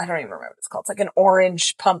that. I don't even remember what it's called. It's like an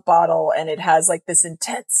orange pump bottle, and it has this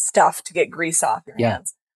intense stuff to get grease off your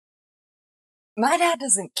hands. My dad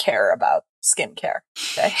doesn't care about skincare.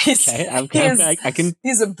 Okay?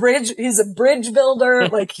 He's a bridge builder.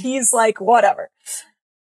 He's whatever.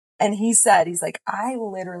 And he's I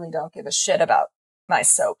literally don't give a shit about my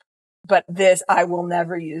soap, but I will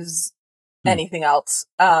never use anything else.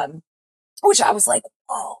 Which I was like,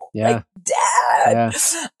 like dad.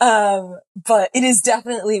 But it is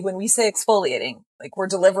definitely, when we say exfoliating, like we're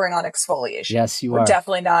delivering on exfoliation. Yes, you we're are.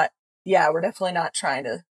 Definitely not. Yeah, we're definitely not trying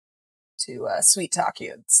to sweet talk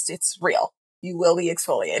you. It's real. You will be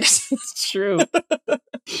exfoliated. It's true.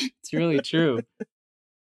 It's really true.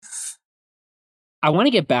 I want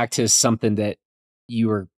to get back to something that you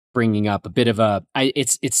were bringing up, a bit of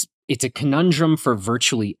it's a conundrum for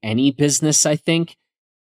virtually any business, I think,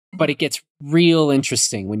 but it gets real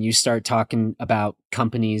interesting when you start talking about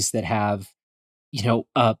companies that have,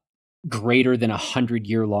 a greater than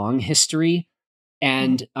 100-year-long history.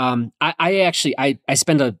 And I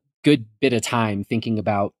spend a good bit of time thinking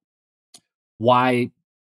about why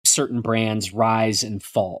certain brands rise and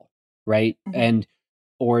fall, right?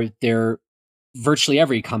 Or they're virtually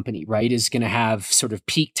every company, right, is going to have sort of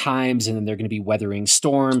peak times, and then they're going to be weathering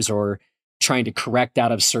storms or trying to correct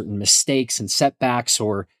out of certain mistakes and setbacks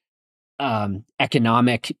or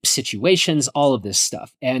economic situations, all of this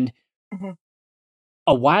stuff. And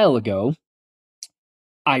a while ago,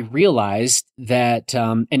 I realized that,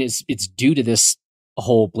 and it's due to this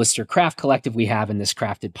whole Blister Craft Collective we have in this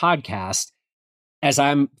crafted podcast, as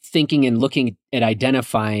I'm thinking and looking at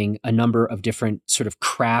identifying a number of different sort of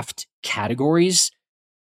craft categories,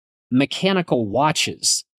 mechanical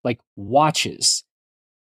watches, like watches,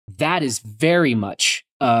 that is very much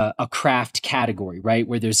a craft category, right?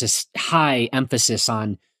 Where there's this high emphasis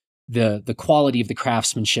on the quality of the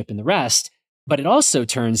craftsmanship and the rest. But it also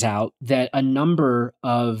turns out that a number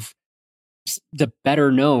of the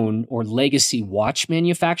better known or legacy watch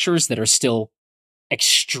manufacturers that are still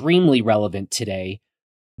extremely relevant today,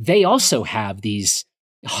 they also have these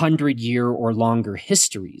 100-year or longer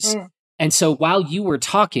histories. And so while you were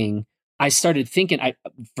talking, I started thinking,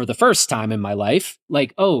 for the first time in my life,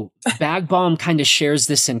 like, oh, Balm kind of shares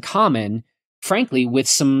this in common, frankly, with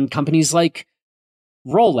some companies like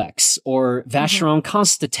Rolex or Vacheron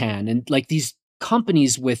Constantin, and like these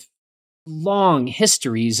companies with long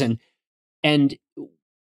histories. And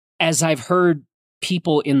as I've heard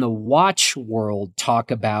people in the watch world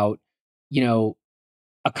talk about,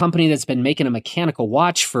 a company that's been making a mechanical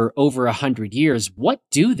watch for over 100 years, what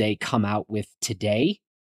do they come out with today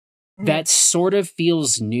that sort of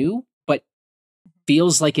feels new, but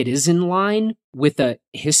feels like it is in line with a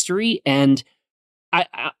history? And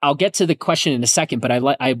I'll get to the question in a second, but I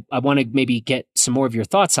want to maybe get some more of your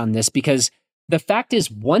thoughts on this, because the fact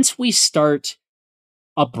is, once we start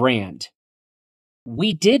a brand,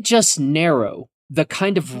 we did just narrow the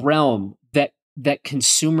kind of realm that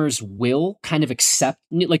consumers will kind of accept.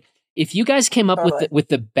 Like, if you guys came up with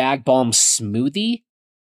the Balm smoothie,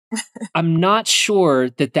 I'm not sure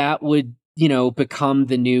that would, become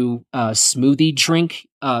the new smoothie drink,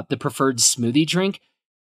 the preferred smoothie drink.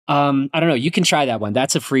 I don't know. You can try that one.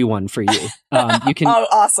 That's a free one for you. You can. Oh,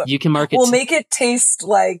 awesome. You can market. We'll make it taste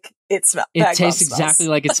like it smells. It tastes exactly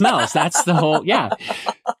like it smells. That's the whole. Yeah.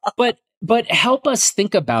 But help us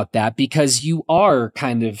think about that, because you are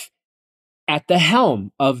kind of at the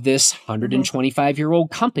helm of this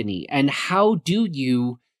 125-year-old company. And how do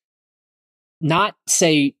you not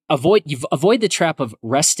say avoid the trap of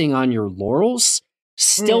resting on your laurels,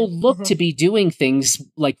 still look to be doing things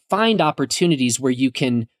like find opportunities where you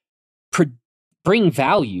can bring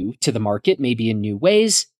value to the market, maybe in new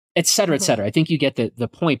ways, et cetera, et cetera. I think you get the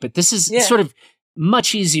point, but this is sort of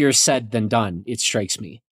much easier said than done, it strikes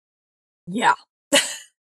me. Yeah,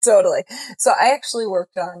 totally. So I actually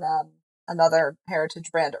worked on another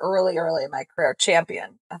heritage brand early in my career,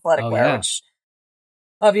 Champion Athletic Wear, which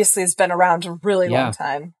obviously has been around a really long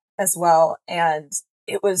time as well. And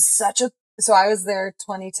it was so I was there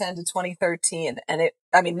 2010 to 2013. And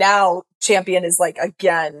now Champion is like,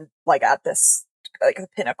 again, like at this, like the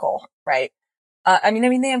pinnacle, right?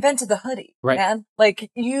 They invented the hoodie, man. Like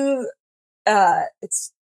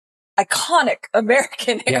it's iconic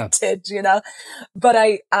American heritage,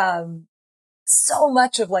 but so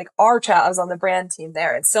much of like I was on the brand team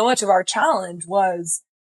there, and so much of our challenge was,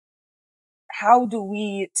 how do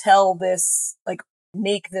we tell this, like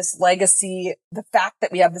make this legacy, the fact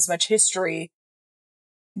that we have this much history,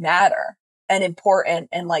 matter and important,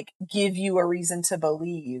 and like give you a reason to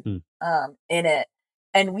believe in it.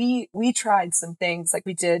 And we tried some things, like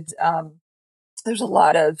we did, there's a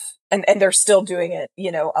lot of, and they're still doing it,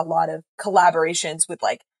 a lot of collaborations with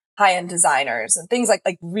like high-end designers and things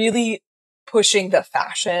like really pushing the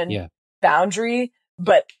fashion boundary,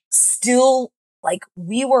 but still like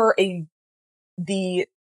we were the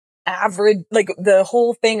average, like the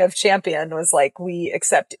whole thing of Champion was like, we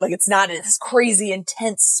accept, like, it's not this crazy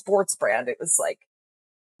intense sports brand. It was like,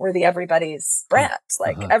 we're the everybody's brand,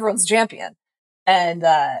 like everyone's champion. And,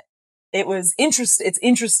 it's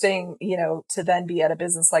interesting, to then be at a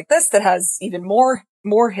business like this that has even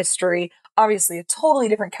more history. Obviously a totally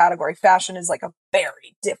different category. Fashion is like a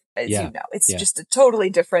very different, as it's just a totally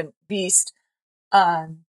different beast.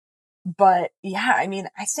 But yeah, I mean,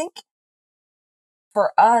 I think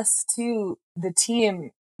for us too, the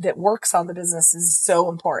team that works on the business is so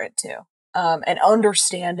important too. And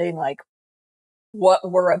understanding like what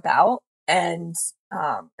we're about. And,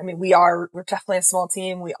 I mean, we're definitely a small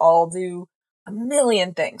team. We all do a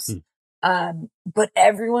million things. But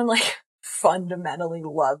everyone like fundamentally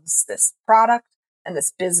loves this product and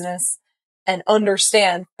this business and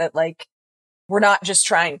understand that like, we're not just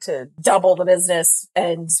trying to double the business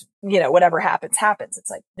and, whatever happens. It's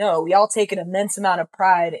like, no, we all take an immense amount of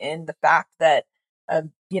pride in the fact that a,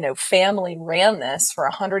 family ran this for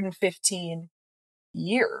 115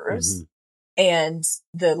 years and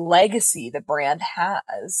the legacy the brand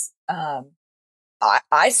has.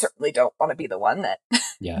 I certainly don't want to be the one that,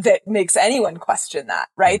 that makes anyone question that,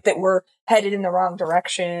 right? That we're headed in the wrong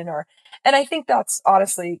direction and I think that's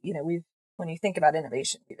honestly, when you think about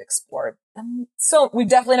innovation, we've explored. So we've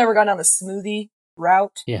definitely never gone down the smoothie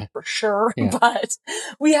route for sure, but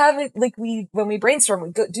we haven't when we brainstorm,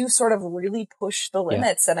 we do sort of really push the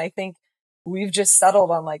limits. And I think we've just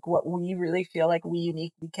settled on like what we really feel like we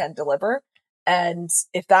uniquely can deliver. And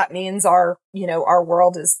if that means our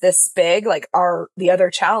world is this big, like the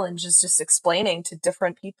other challenge is just explaining to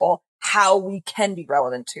different people how we can be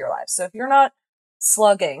relevant to your lives. So if you're not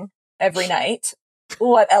slugging every night,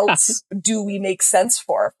 what else do we make sense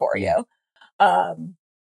for you?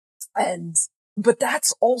 But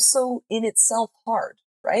that's also in itself hard,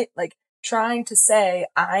 right? Like trying to say,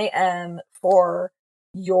 I am for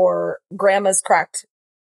your grandma's cracked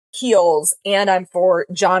heels and I'm for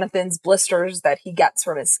Jonathan's blisters that he gets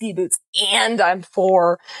from his ski boots and I'm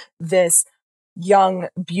for this young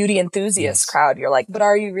beauty enthusiast crowd. You're like, but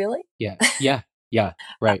are you really? Yeah.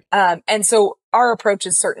 Right. And so our approach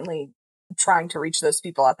is certainly trying to reach those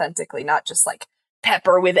people authentically, not just like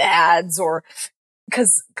pepper with ads or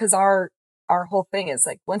cause our whole thing is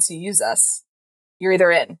like, once you use us, you're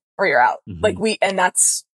either in or you're out. Like and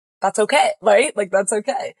that's okay. Right. Like that's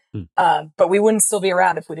okay. But we wouldn't still be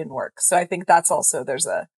around if we didn't work. So I think that's also, there's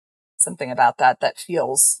something about that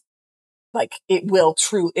feels like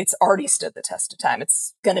it's already stood the test of time.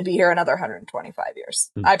 It's going to be here another 125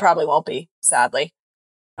 years. I probably won't be, sadly.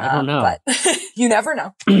 I don't know. But you never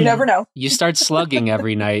know. You never know. You start slugging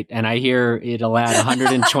every night and I hear it'll add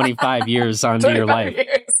 125 years onto your life.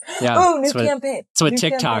 Years. Yeah. Oh, new campaign. That's what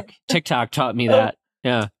TikTok taught me that.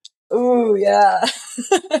 Yeah. Oh, yeah.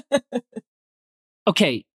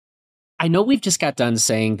 Okay. I know we've just got done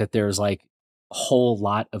saying that there's like a whole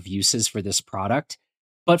lot of uses for this product,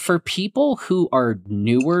 but for people who are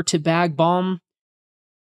newer to Bag Balm,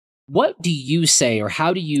 what do you say, or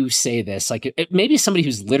how do you say this? Like maybe somebody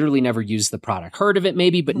who's literally never used the product, heard of it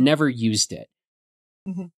maybe, but never used it.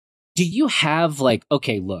 Do you have like,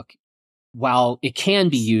 okay, look, while it can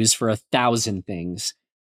be used for 1,000 things,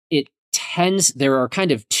 there are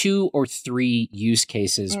kind of 2 or 3 use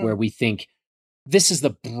cases where we think this is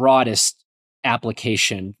the broadest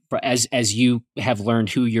application for as you have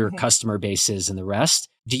learned who your customer base is and the rest.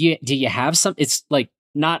 Do you have some? It's like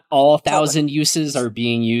not all 1,000 uses are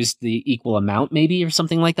being used the equal amount, maybe, or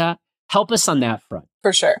something like that. Help us on that front.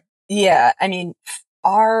 For sure. Yeah. I mean,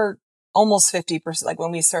 our almost 50%, like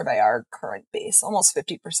when we survey our current base, almost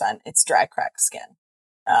 50%, it's dry, cracked skin.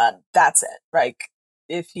 That's it. Like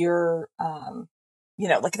if you're,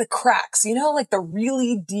 like the cracks, like the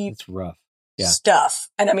really deep it's rough. stuff.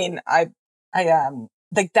 And I mean, I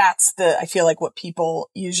like I feel like what people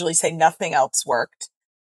usually say, nothing else worked.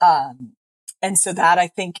 And so that I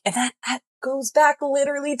think, and that goes back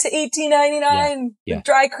literally to 1899, the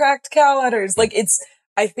dry cracked cow udders. Like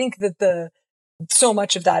I think that so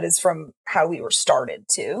much of that is from how we were started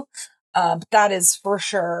too. But that is for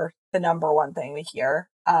sure the number one thing we hear.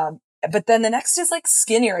 But then the next is like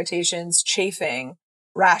skin irritations, chafing,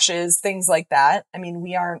 rashes, things like that. I mean,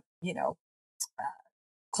 we aren't,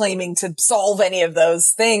 claiming to solve any of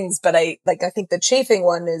those things, but I think the chafing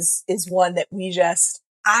one is one that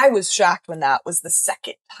I was shocked when that was the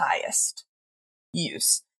second highest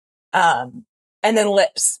use. And then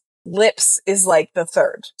lips is like the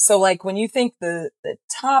third. So like when you think the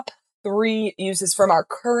top 3 uses from our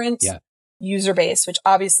current user base, which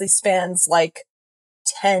obviously spans like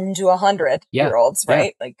 10 to 100 year olds,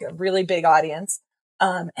 right? Like a really big audience.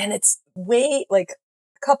 And it's way like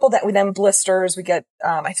a couple that we then blisters, we get,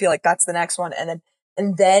 I feel like that's the next one. And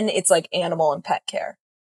then it's like animal and pet care.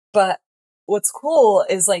 But what's cool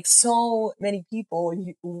is like so many people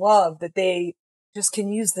love that they just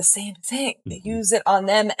can use the same thing. They use it on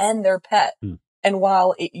them and their pet. And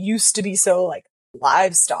while it used to be so like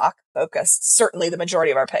livestock focused, certainly the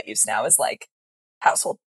majority of our pet use now is like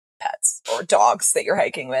household pets or dogs that you're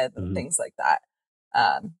hiking with and things like that.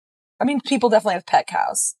 I mean, people definitely have pet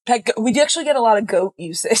cows. We do actually get a lot of goat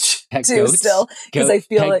usage too, still, because I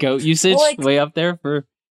feel like goat usage way up there for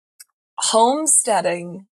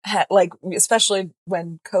homesteading. Like, especially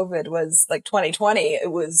when COVID was like 2020,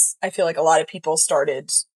 I feel like a lot of people started,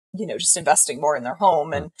 just investing more in their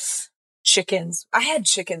home and chickens. I had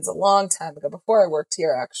chickens a long time ago before I worked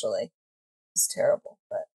here, actually. It's terrible,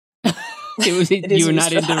 but you were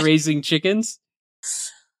not into raising chickens?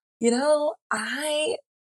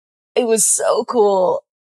 It was so cool,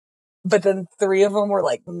 but then 3 of them were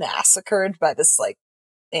like massacred by this like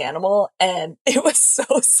animal, and it was so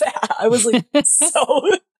sad. I was like so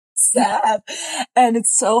sad, and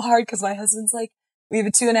it's so hard because my husband's like, we have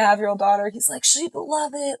a 2.5-year-old daughter. He's like, she'd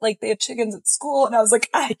love it. Like, they have chickens at school, and I was like,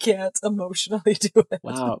 I can't emotionally do it.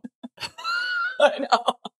 Wow. I know.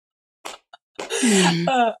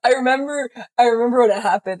 I remember when it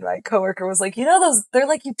happened, my coworker was like, they're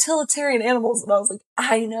like utilitarian animals. And I was like,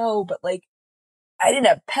 I know, but like, I didn't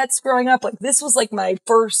have pets growing up. Like, this was like my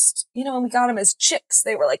first, when we got them as chicks,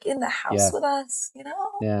 they were like in the house with us,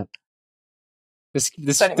 Yeah.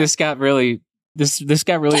 This got really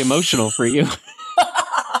emotional for you.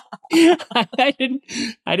 I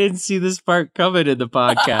didn't see this part coming in the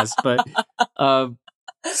podcast, but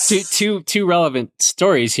two relevant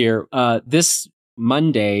stories here. This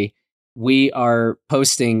Monday, we are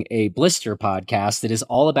posting a Blister podcast that is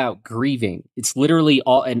all about grieving. It's literally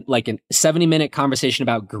like a 70-minute conversation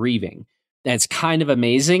about grieving. That's kind of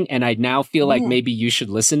amazing, and I now feel like maybe you should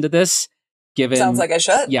listen to this. Sounds like I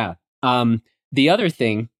should. Yeah. The other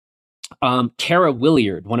thing, Kara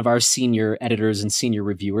Williard, one of our senior editors and senior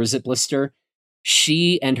reviewers at Blister,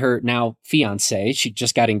 she and her now fiance, she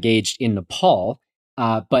just got engaged in Nepal,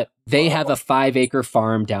 but they have a 5-acre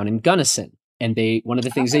farm down in Gunnison. And one of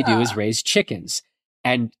the things they do is raise chickens.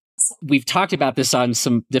 And we've talked about this on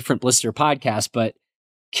some different Blister podcasts, but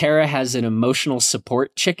Kara has an emotional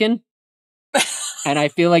support chicken. And I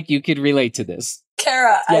feel like you could relate to this.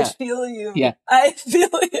 Kara, yeah. I feel you. Yeah. I feel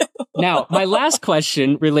you. Now, my last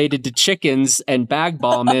question related to chickens and bag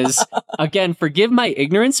balm is, again, forgive my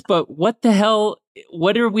ignorance, but what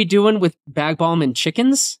are we doing with bag balm and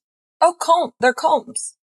chickens? Oh, they're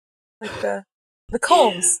combs. Like the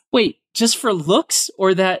combs. Wait, just for looks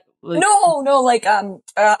or that? Like... No, like, I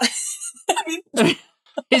mean...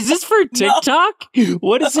 Is this for TikTok? No.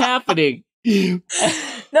 What is happening?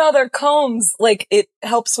 No, they're combs. Like, it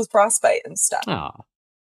helps with frostbite and stuff. Oh.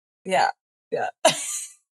 Yeah.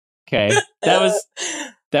 Okay. That was...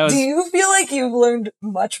 Do you feel like you've learned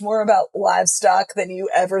much more about livestock than you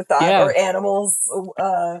ever thought, or animals,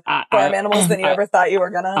 farm animals than you ever thought you were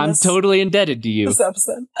gonna? I'm totally indebted to you. This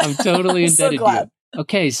episode. I'm totally indebted to you.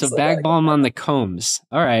 Okay, so bag balm on the combs.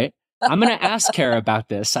 All right. I'm going to ask Kara about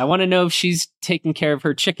this. I want to know if she's taking care of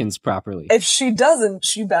her chickens properly. If she doesn't,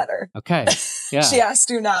 she better. Okay. Yeah. She asked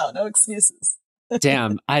you now. No excuses.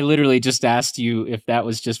 Damn. I literally just asked you if that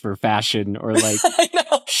was just for fashion or like, I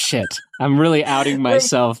know. Shit. I'm really outing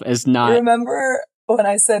myself as not. Remember when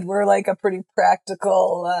I said we're like a pretty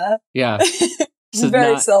practical, yeah. So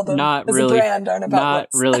very seldom not as really, a brand aren't about not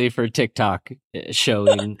looks. really for TikTok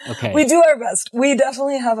showing. Okay. We do our best. We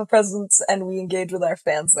definitely have a presence and we engage with our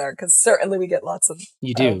fans there because certainly we get lots of.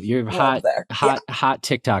 You do. You're hot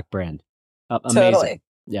TikTok brand. Amazing. Totally.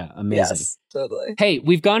 Yeah. Amazing. Yes, totally. Hey,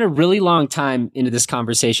 we've gone a really long time into this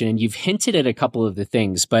conversation and you've hinted at a couple of the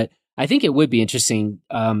things, but I think it would be interesting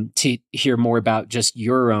to hear more about just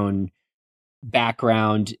your own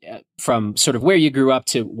background from sort of where you grew up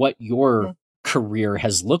to what your career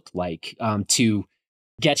has looked like to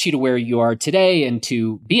get you to where you are today and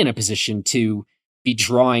to be in a position to be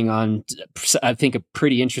drawing on, I think, a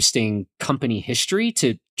pretty interesting company history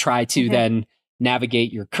to try to then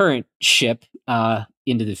navigate your current ship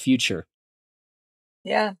into the future.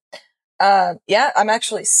 Yeah. I'm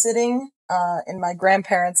actually sitting in my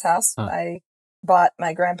grandparents' house. They bought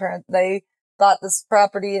this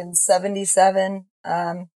property in 1977,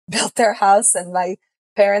 built their house, and my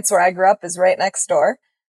parents, where I grew up, is right next door.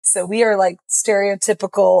 So we are like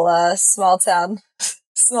stereotypical small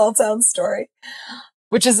town story,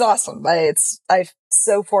 which is awesome. I'm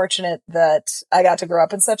so fortunate that I got to grow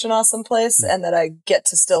up in such an awesome place and that I get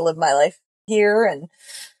to still live my life here, and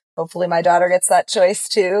hopefully my daughter gets that choice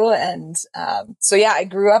too. And I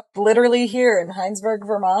grew up literally here in Heinsberg,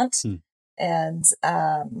 Vermont, and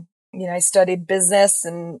I studied business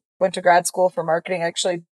and went to grad school for marketing. I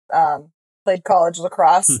actually played college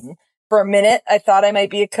lacrosse and for a minute, I thought I might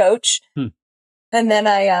be a coach. Hmm. And then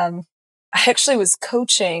I actually was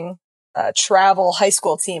coaching a travel high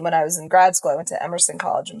school team when I was in grad school. I went to Emerson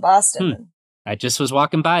College in Boston. And I just was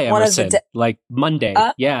walking by one of Emerson the like Monday.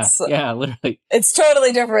 Yeah, so literally. it's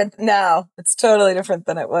totally different now. It's totally different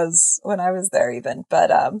than it was when I was there even.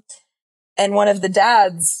 But, and one of the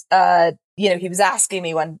dads, he was asking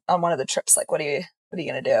me on one of the trips, like, what are you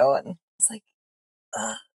going to do? And it's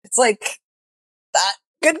like that.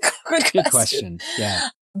 Good question. Yeah.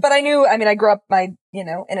 But I grew up in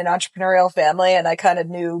an entrepreneurial family, and I kind of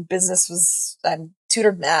knew business was, I'm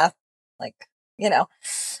tutored math,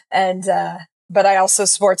 and, but I also,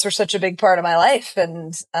 sports were such a big part of my life.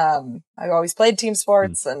 And, I always played team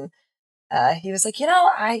sports. And, he was like,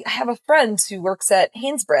 I have a friend who works at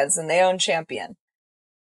Hanesbrands and they own Champion.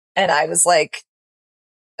 And I was like,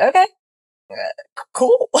 okay,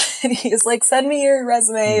 cool. And he was like, send me your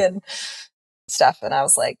resume and stuff. And I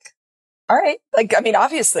was like, all right.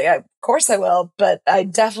 Obviously, of course I will, but I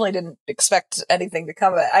definitely didn't expect anything to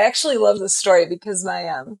come of it. I actually love this story because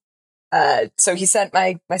so he sent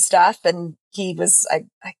my stuff, and he was, I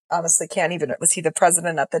honestly can't even, was he the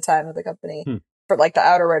president at the time of the company for like the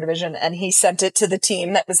outerwear division? And he sent it to the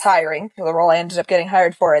team that was hiring for the role I ended up getting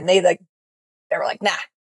hired for. And they were like, nah,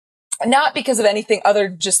 not because of anything other,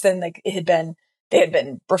 just then they had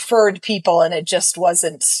been referred people and it just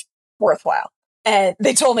wasn't worthwhile. And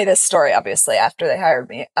they told me this story, obviously, after they hired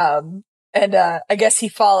me. And I guess he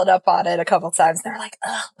followed up on it a couple of times. And they're like,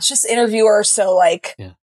 let's just interview her so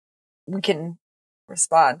we can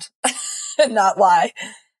respond and not lie.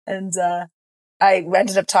 And I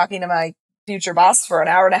ended up talking to my future boss for an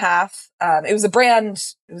hour and a half. It was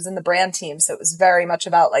in the brand team. So it was very much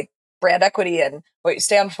about like brand equity and what you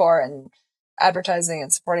stand for and advertising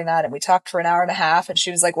and supporting that. And we talked for an hour and a half, and she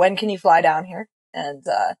was like, when can you fly down here? And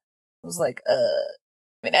I was like,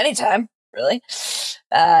 anytime, really.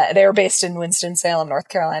 They were based in Winston-Salem, North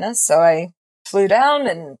Carolina. So I flew down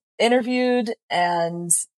and interviewed, and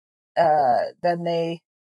then they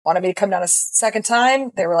wanted me to come down a second time.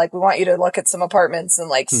 They were like, we want you to look at some apartments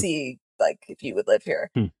and see if you would live here.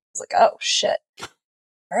 I was like, oh shit.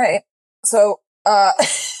 All right. So,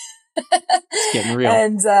 it's getting real.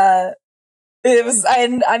 And, it was, I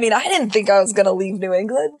didn't think I was going to leave New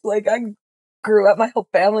England. Like, I grew up, my whole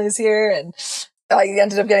family is here, and I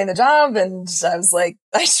ended up getting the job. And I was like,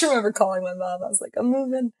 I just remember calling my mom. I was like, I'm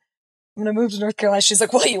going to move to North Carolina. She's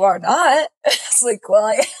like, well, you are not. It's like,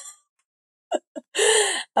 well,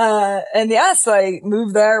 so I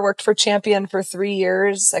moved there, worked for Champion for 3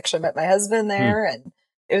 years. Actually met my husband there, and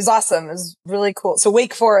it was awesome. It was really cool. So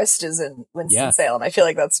Wake Forest is in Winston-Salem. I feel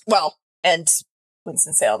like that's, and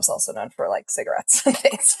Winston-Salem's also known for like cigarettes and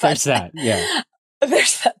things. There's that. Yeah.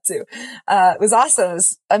 There's that too. It was awesome. It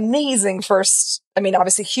was amazing first.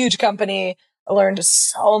 Obviously huge company. I learned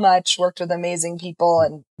so much, worked with amazing people,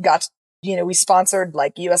 and got, we sponsored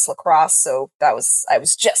like US lacrosse. So I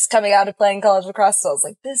was just coming out of playing college lacrosse. So I was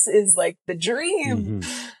like, this is like the dream.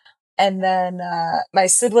 And then, my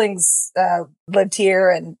siblings, lived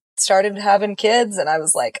here and started having kids. And I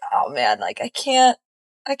was like, oh man, like I can't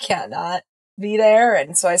not be there.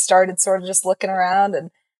 And so I started sort of just looking around,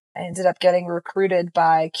 and I ended up getting recruited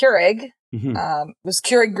by Keurig. It was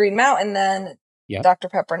Keurig Green Mountain then, Dr.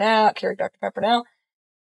 Pepper now, Keurig Dr. Pepper now.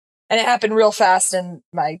 And it happened real fast. And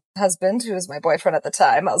my husband, who was my boyfriend at the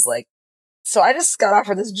time, I was like, so I just got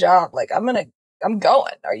offered this job. Like, I'm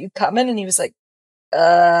going. Are you coming? And he was like,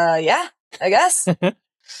 yeah, I guess.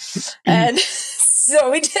 And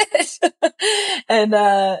so we did.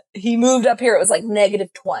 And he moved up here. It was like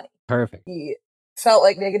 -20. Perfect. He felt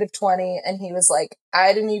like -20. And he was like,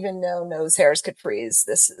 I didn't even know nose hairs could freeze.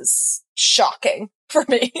 This is shocking for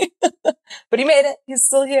me. But he made it. He's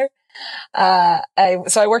still here.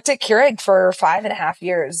 So I worked at Keurig for 5.5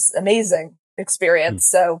 years. Amazing experience.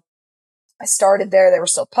 So I started there. They were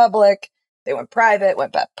still public. They went private,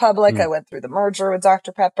 went back public. I went through the merger with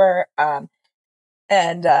Dr. Pepper.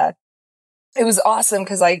 And it was awesome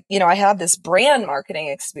because I had this brand marketing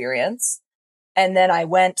experience, and then I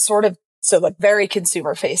went like very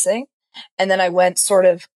consumer facing. And then I went sort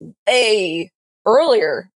of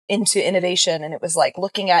earlier into innovation, and it was like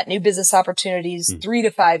looking at new business opportunities 3 to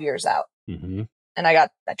 5 years out. And I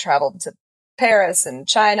traveled to Paris and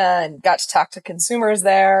China and got to talk to consumers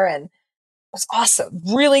there, and it was awesome.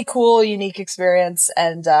 Really cool, unique experience.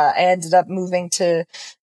 And I ended up moving to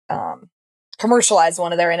commercialize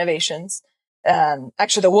one of their innovations.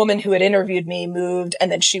 Actually, the woman who had interviewed me moved,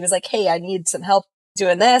 and then she was like, hey, I need some help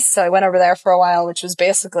doing this. So I went over there for a while, which was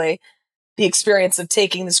basically the experience of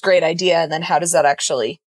taking this great idea and then how does that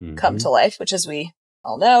actually come to life, which as we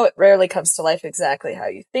all know, it rarely comes to life exactly how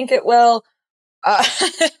you think it will. Uh,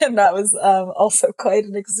 and that was also quite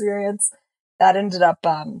an experience. That ended up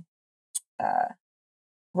uh,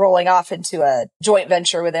 rolling off into a joint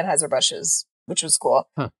venture with Anheuser-Busch's, which was cool.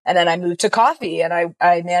 Huh. And then I moved to coffee, and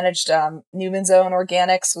I managed Newman's Own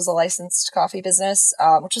Organics, was a licensed coffee business,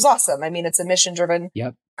 which was awesome. I mean, it's a mission-driven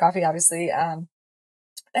coffee, obviously, and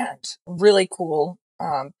really cool,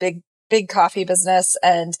 big coffee business.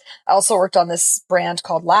 And I also worked on this brand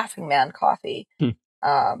called Laughing Man Coffee,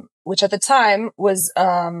 which at the time was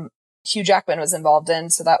Hugh Jackman was involved in.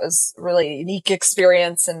 So that was really a unique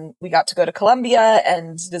experience. And we got to go to Colombia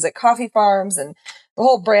and visit coffee farms, and the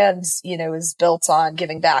whole brand, is built on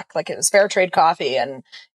giving back. Like, it was fair trade coffee, and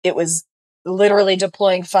it was literally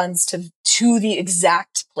deploying funds to the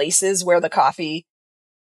exact places where the coffee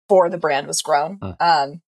for the brand was grown,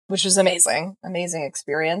 which was amazing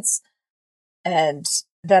experience. And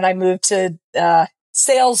then I moved to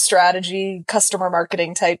sales strategy, customer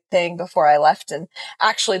marketing type thing before I left. And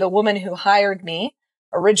actually, the woman who hired me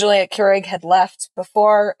originally at Keurig had left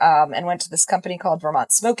before and went to this company called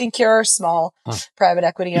Vermont Smoking Cure, small private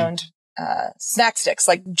equity owned snack sticks,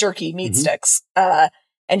 like jerky meat sticks.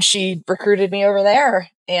 And she recruited me over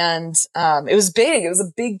there. And it was big. It was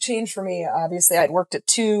a big change for me. Obviously, I'd worked at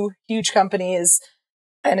 2 huge companies.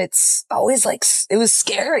 And it's always like, it was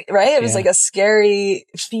scary, right? It was like a scary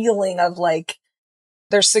feeling of like,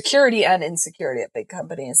 there's security and insecurity at big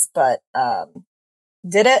companies, but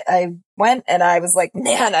did it. I went, and I was like,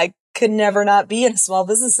 man, I could never not be in a small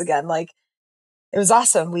business again. Like, it was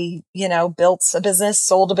awesome. We, built a business,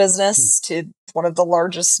 sold a business to one of the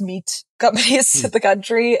largest meat companies in the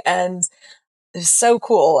country. And it was so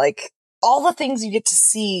cool. Like, all the things you get to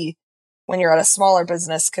see when you're at a smaller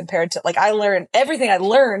business compared to, like, I learned everything I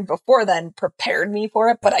learned before then prepared me for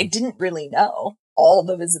it, but I didn't really know all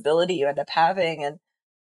the visibility you end up having. And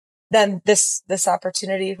then this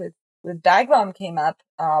opportunity with Balm came up.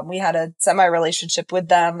 We had a semi relationship with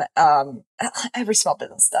them. Every small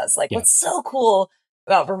business does. Like, what's so cool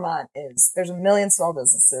about Vermont is there's a million small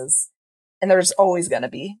businesses, and there's always going to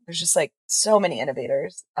be. There's just like so many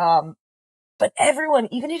innovators. But everyone,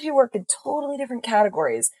 even if you work in totally different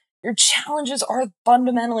categories, your challenges are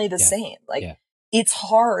fundamentally the same. Like, it's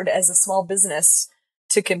hard as a small business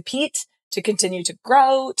to compete, to continue to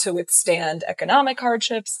grow, to withstand economic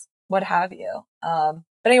hardships, what have you.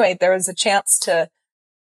 But anyway, there was a chance to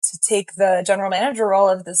take the general manager role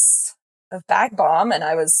of Balm, and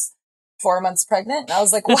I was 4 months pregnant, and I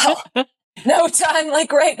was like, well, no time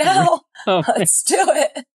like right now. Let's do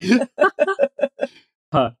it.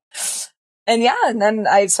 And then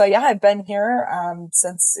I've been here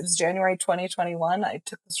since it was January 2021. I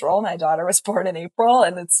took this role. My daughter was born in April,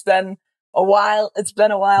 and it's been a while. It's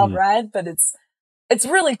been a wild ride, but it's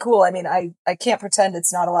really cool. I mean, I can't pretend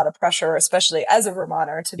it's not a lot of pressure, especially as a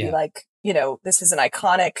Vermonter, to be like, this is an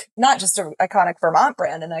iconic, not just an iconic Vermont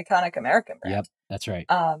brand, an iconic American brand. Yep, that's right.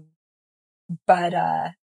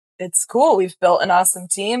 But it's cool. We've built an awesome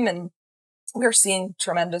team, and we're seeing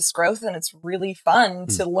tremendous growth, and it's really fun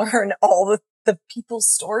to learn all the people's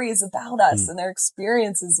stories about us and their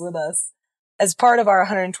experiences with us. As part of our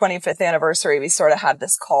 125th anniversary, we sort of had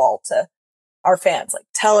this call to our fans, like,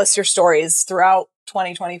 tell us your stories throughout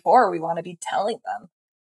 2024. We want to be telling them.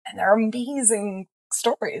 And they're amazing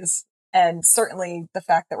stories. And certainly the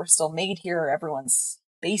fact that we're still made here, everyone's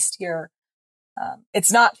based here.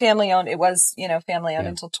 It's not family owned. It was, family owned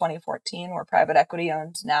until 2014. We're private equity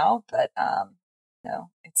owned now, but,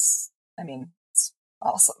 it's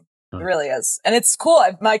awesome. It really is. And it's cool.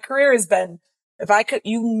 My career has been, I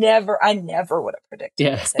never would have predicted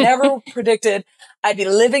this. I never predicted I'd be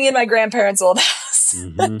living in my grandparents' old house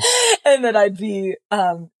and then I'd be,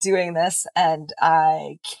 doing this, and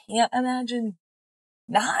I can't imagine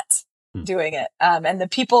not doing it. And the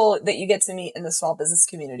people that you get to meet in the small business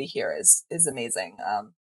community here is amazing.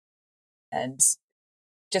 And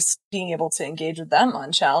just being able to engage with them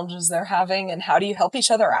on challenges they're having and how do you help each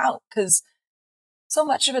other out? Because so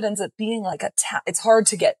much of it ends up being like it's hard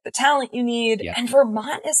to get the talent you need. And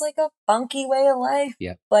Vermont is like a funky way of life.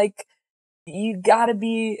 Like, you gotta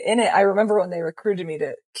be in it. I remember when they recruited me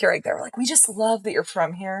to Keurig, they were like, we just love that you're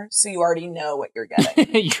from here, so you already know what you're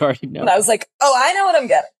getting. You already know. And I was like, oh, I know what I'm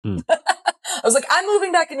getting. I was like, I'm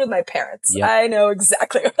moving back in with my parents. I know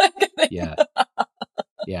exactly what I'm getting.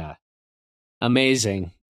 Yeah.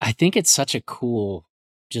 Amazing. I think it's such a cool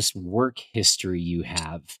just work history you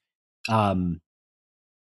have.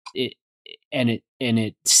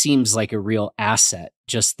 It seems like a real asset,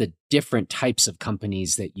 just the different types of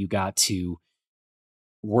companies that you got to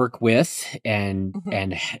work with and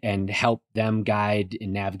Mhm. and help them guide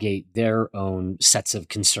and navigate their own sets of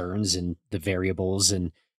concerns and the variables,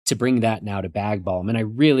 and to bring that now to Bag Balm. And I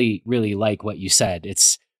really, really like what you said.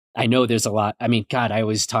 I know there's a lot. I mean, God, I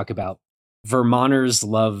always talk about Vermonters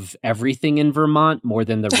love everything in Vermont more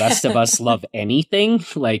than the rest of us love anything.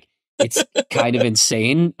 Like, it's kind of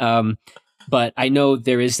insane. But I know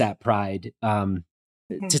there is that pride Mhm.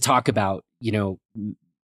 to talk about,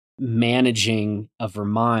 managing a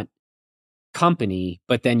Vermont company,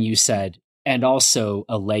 but then you said, and also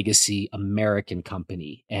a legacy American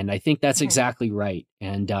company. And I think that's Mhm. exactly right.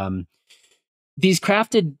 And these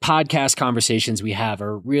crafted podcast conversations we have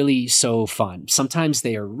are really so fun. Sometimes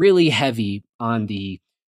they are really heavy on the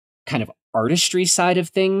kind of artistry side of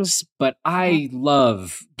things, but Mhm. I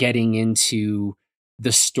love getting into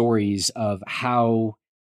the stories of how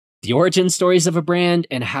the origin stories of a brand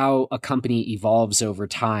and how a company evolves over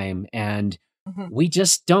time. And Mhm. we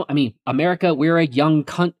just don't, I mean, America, we're a young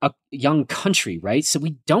country, right? So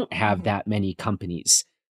we don't have Mhm. that many companies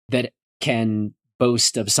that can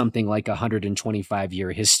boast of something like a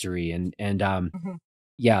 125-year history. And Mhm.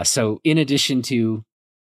 yeah, so in addition to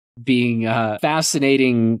being a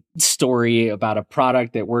fascinating story about a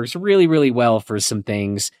product that works really, really well for some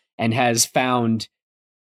things and has found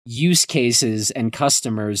use cases and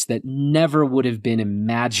customers that never would have been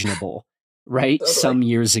imaginable, right? Totally. Some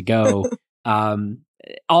years ago. Um,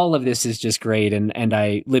 all of this is just great. And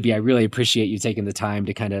Libby, I really appreciate you taking the time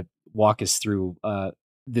to kind of walk us through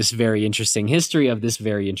this very interesting history of this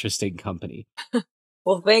very interesting company.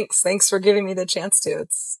 Well, thanks. Thanks for giving me the chance to.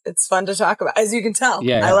 It's fun to talk about. As you can tell, I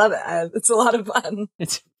Yeah, love it. It's a lot of fun.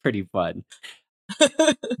 it's pretty fun.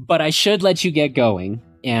 But I should let you get going,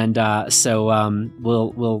 and so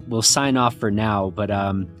we'll sign off for now. But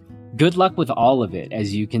good luck with all of it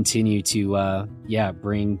as you continue to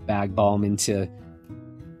bring Bag Balm into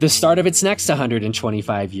the start of its next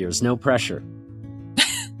 125 years. No pressure.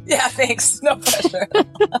 Yeah, thanks. No pressure.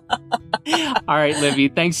 All right, Libby.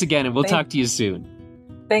 Thanks again, and we'll talk to you soon.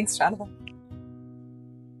 Thanks, Jonathan.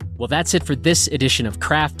 Well, that's it for this edition of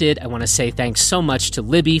Crafted. I want to say thanks so much to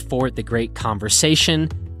Libby for the great conversation.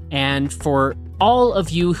 And for all of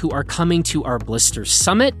you who are coming to our Blister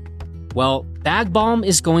Summit, well, Bag Balm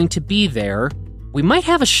is going to be there. We might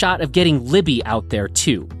have a shot of getting Libby out there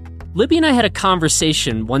too. Libby and I had a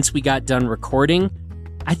conversation once we got done recording.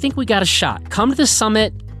 I think we got a shot. Come to the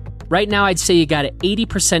summit. Right now, I'd say you got an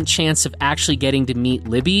 80% chance of actually getting to meet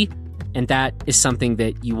Libby, and that is something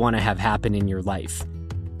that you want to have happen in your life.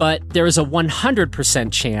 But there is a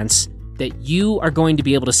 100% chance that you are going to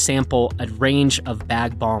be able to sample a range of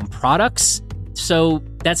Bag Balm products. So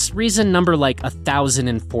that's reason number like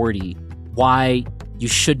 1,040 why you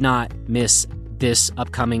should not miss this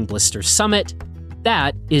upcoming Blister Summit.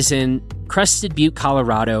 That is in Crested Butte,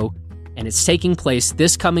 Colorado, and it's taking place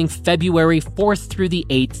this coming February 4th through the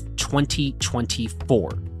 8th, 2024.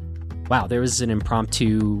 Wow, there was an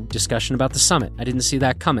impromptu discussion about the summit. I didn't see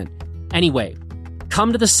that coming. Anyway,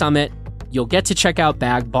 come to the summit, you'll get to check out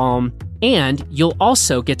Bag Balm, and you'll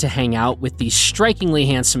also get to hang out with the strikingly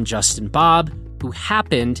handsome Justin Bob, who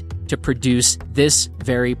happened to produce this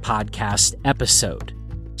very podcast episode.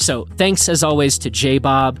 So thanks as always to J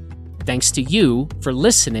Bob, thanks to you for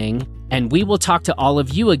listening, and we will talk to all of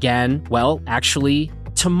you again, well, actually,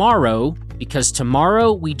 tomorrow, because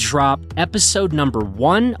tomorrow we drop episode number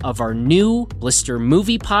 1 of our new Blister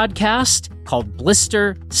movie podcast called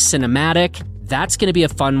Blister Cinematic. That's going to be a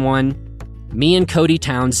fun one. Me and Cody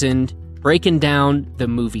Townsend breaking down the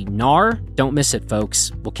movie Nar. Don't miss it,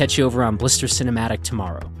 folks. We'll catch you over on Blister Cinematic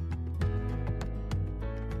tomorrow.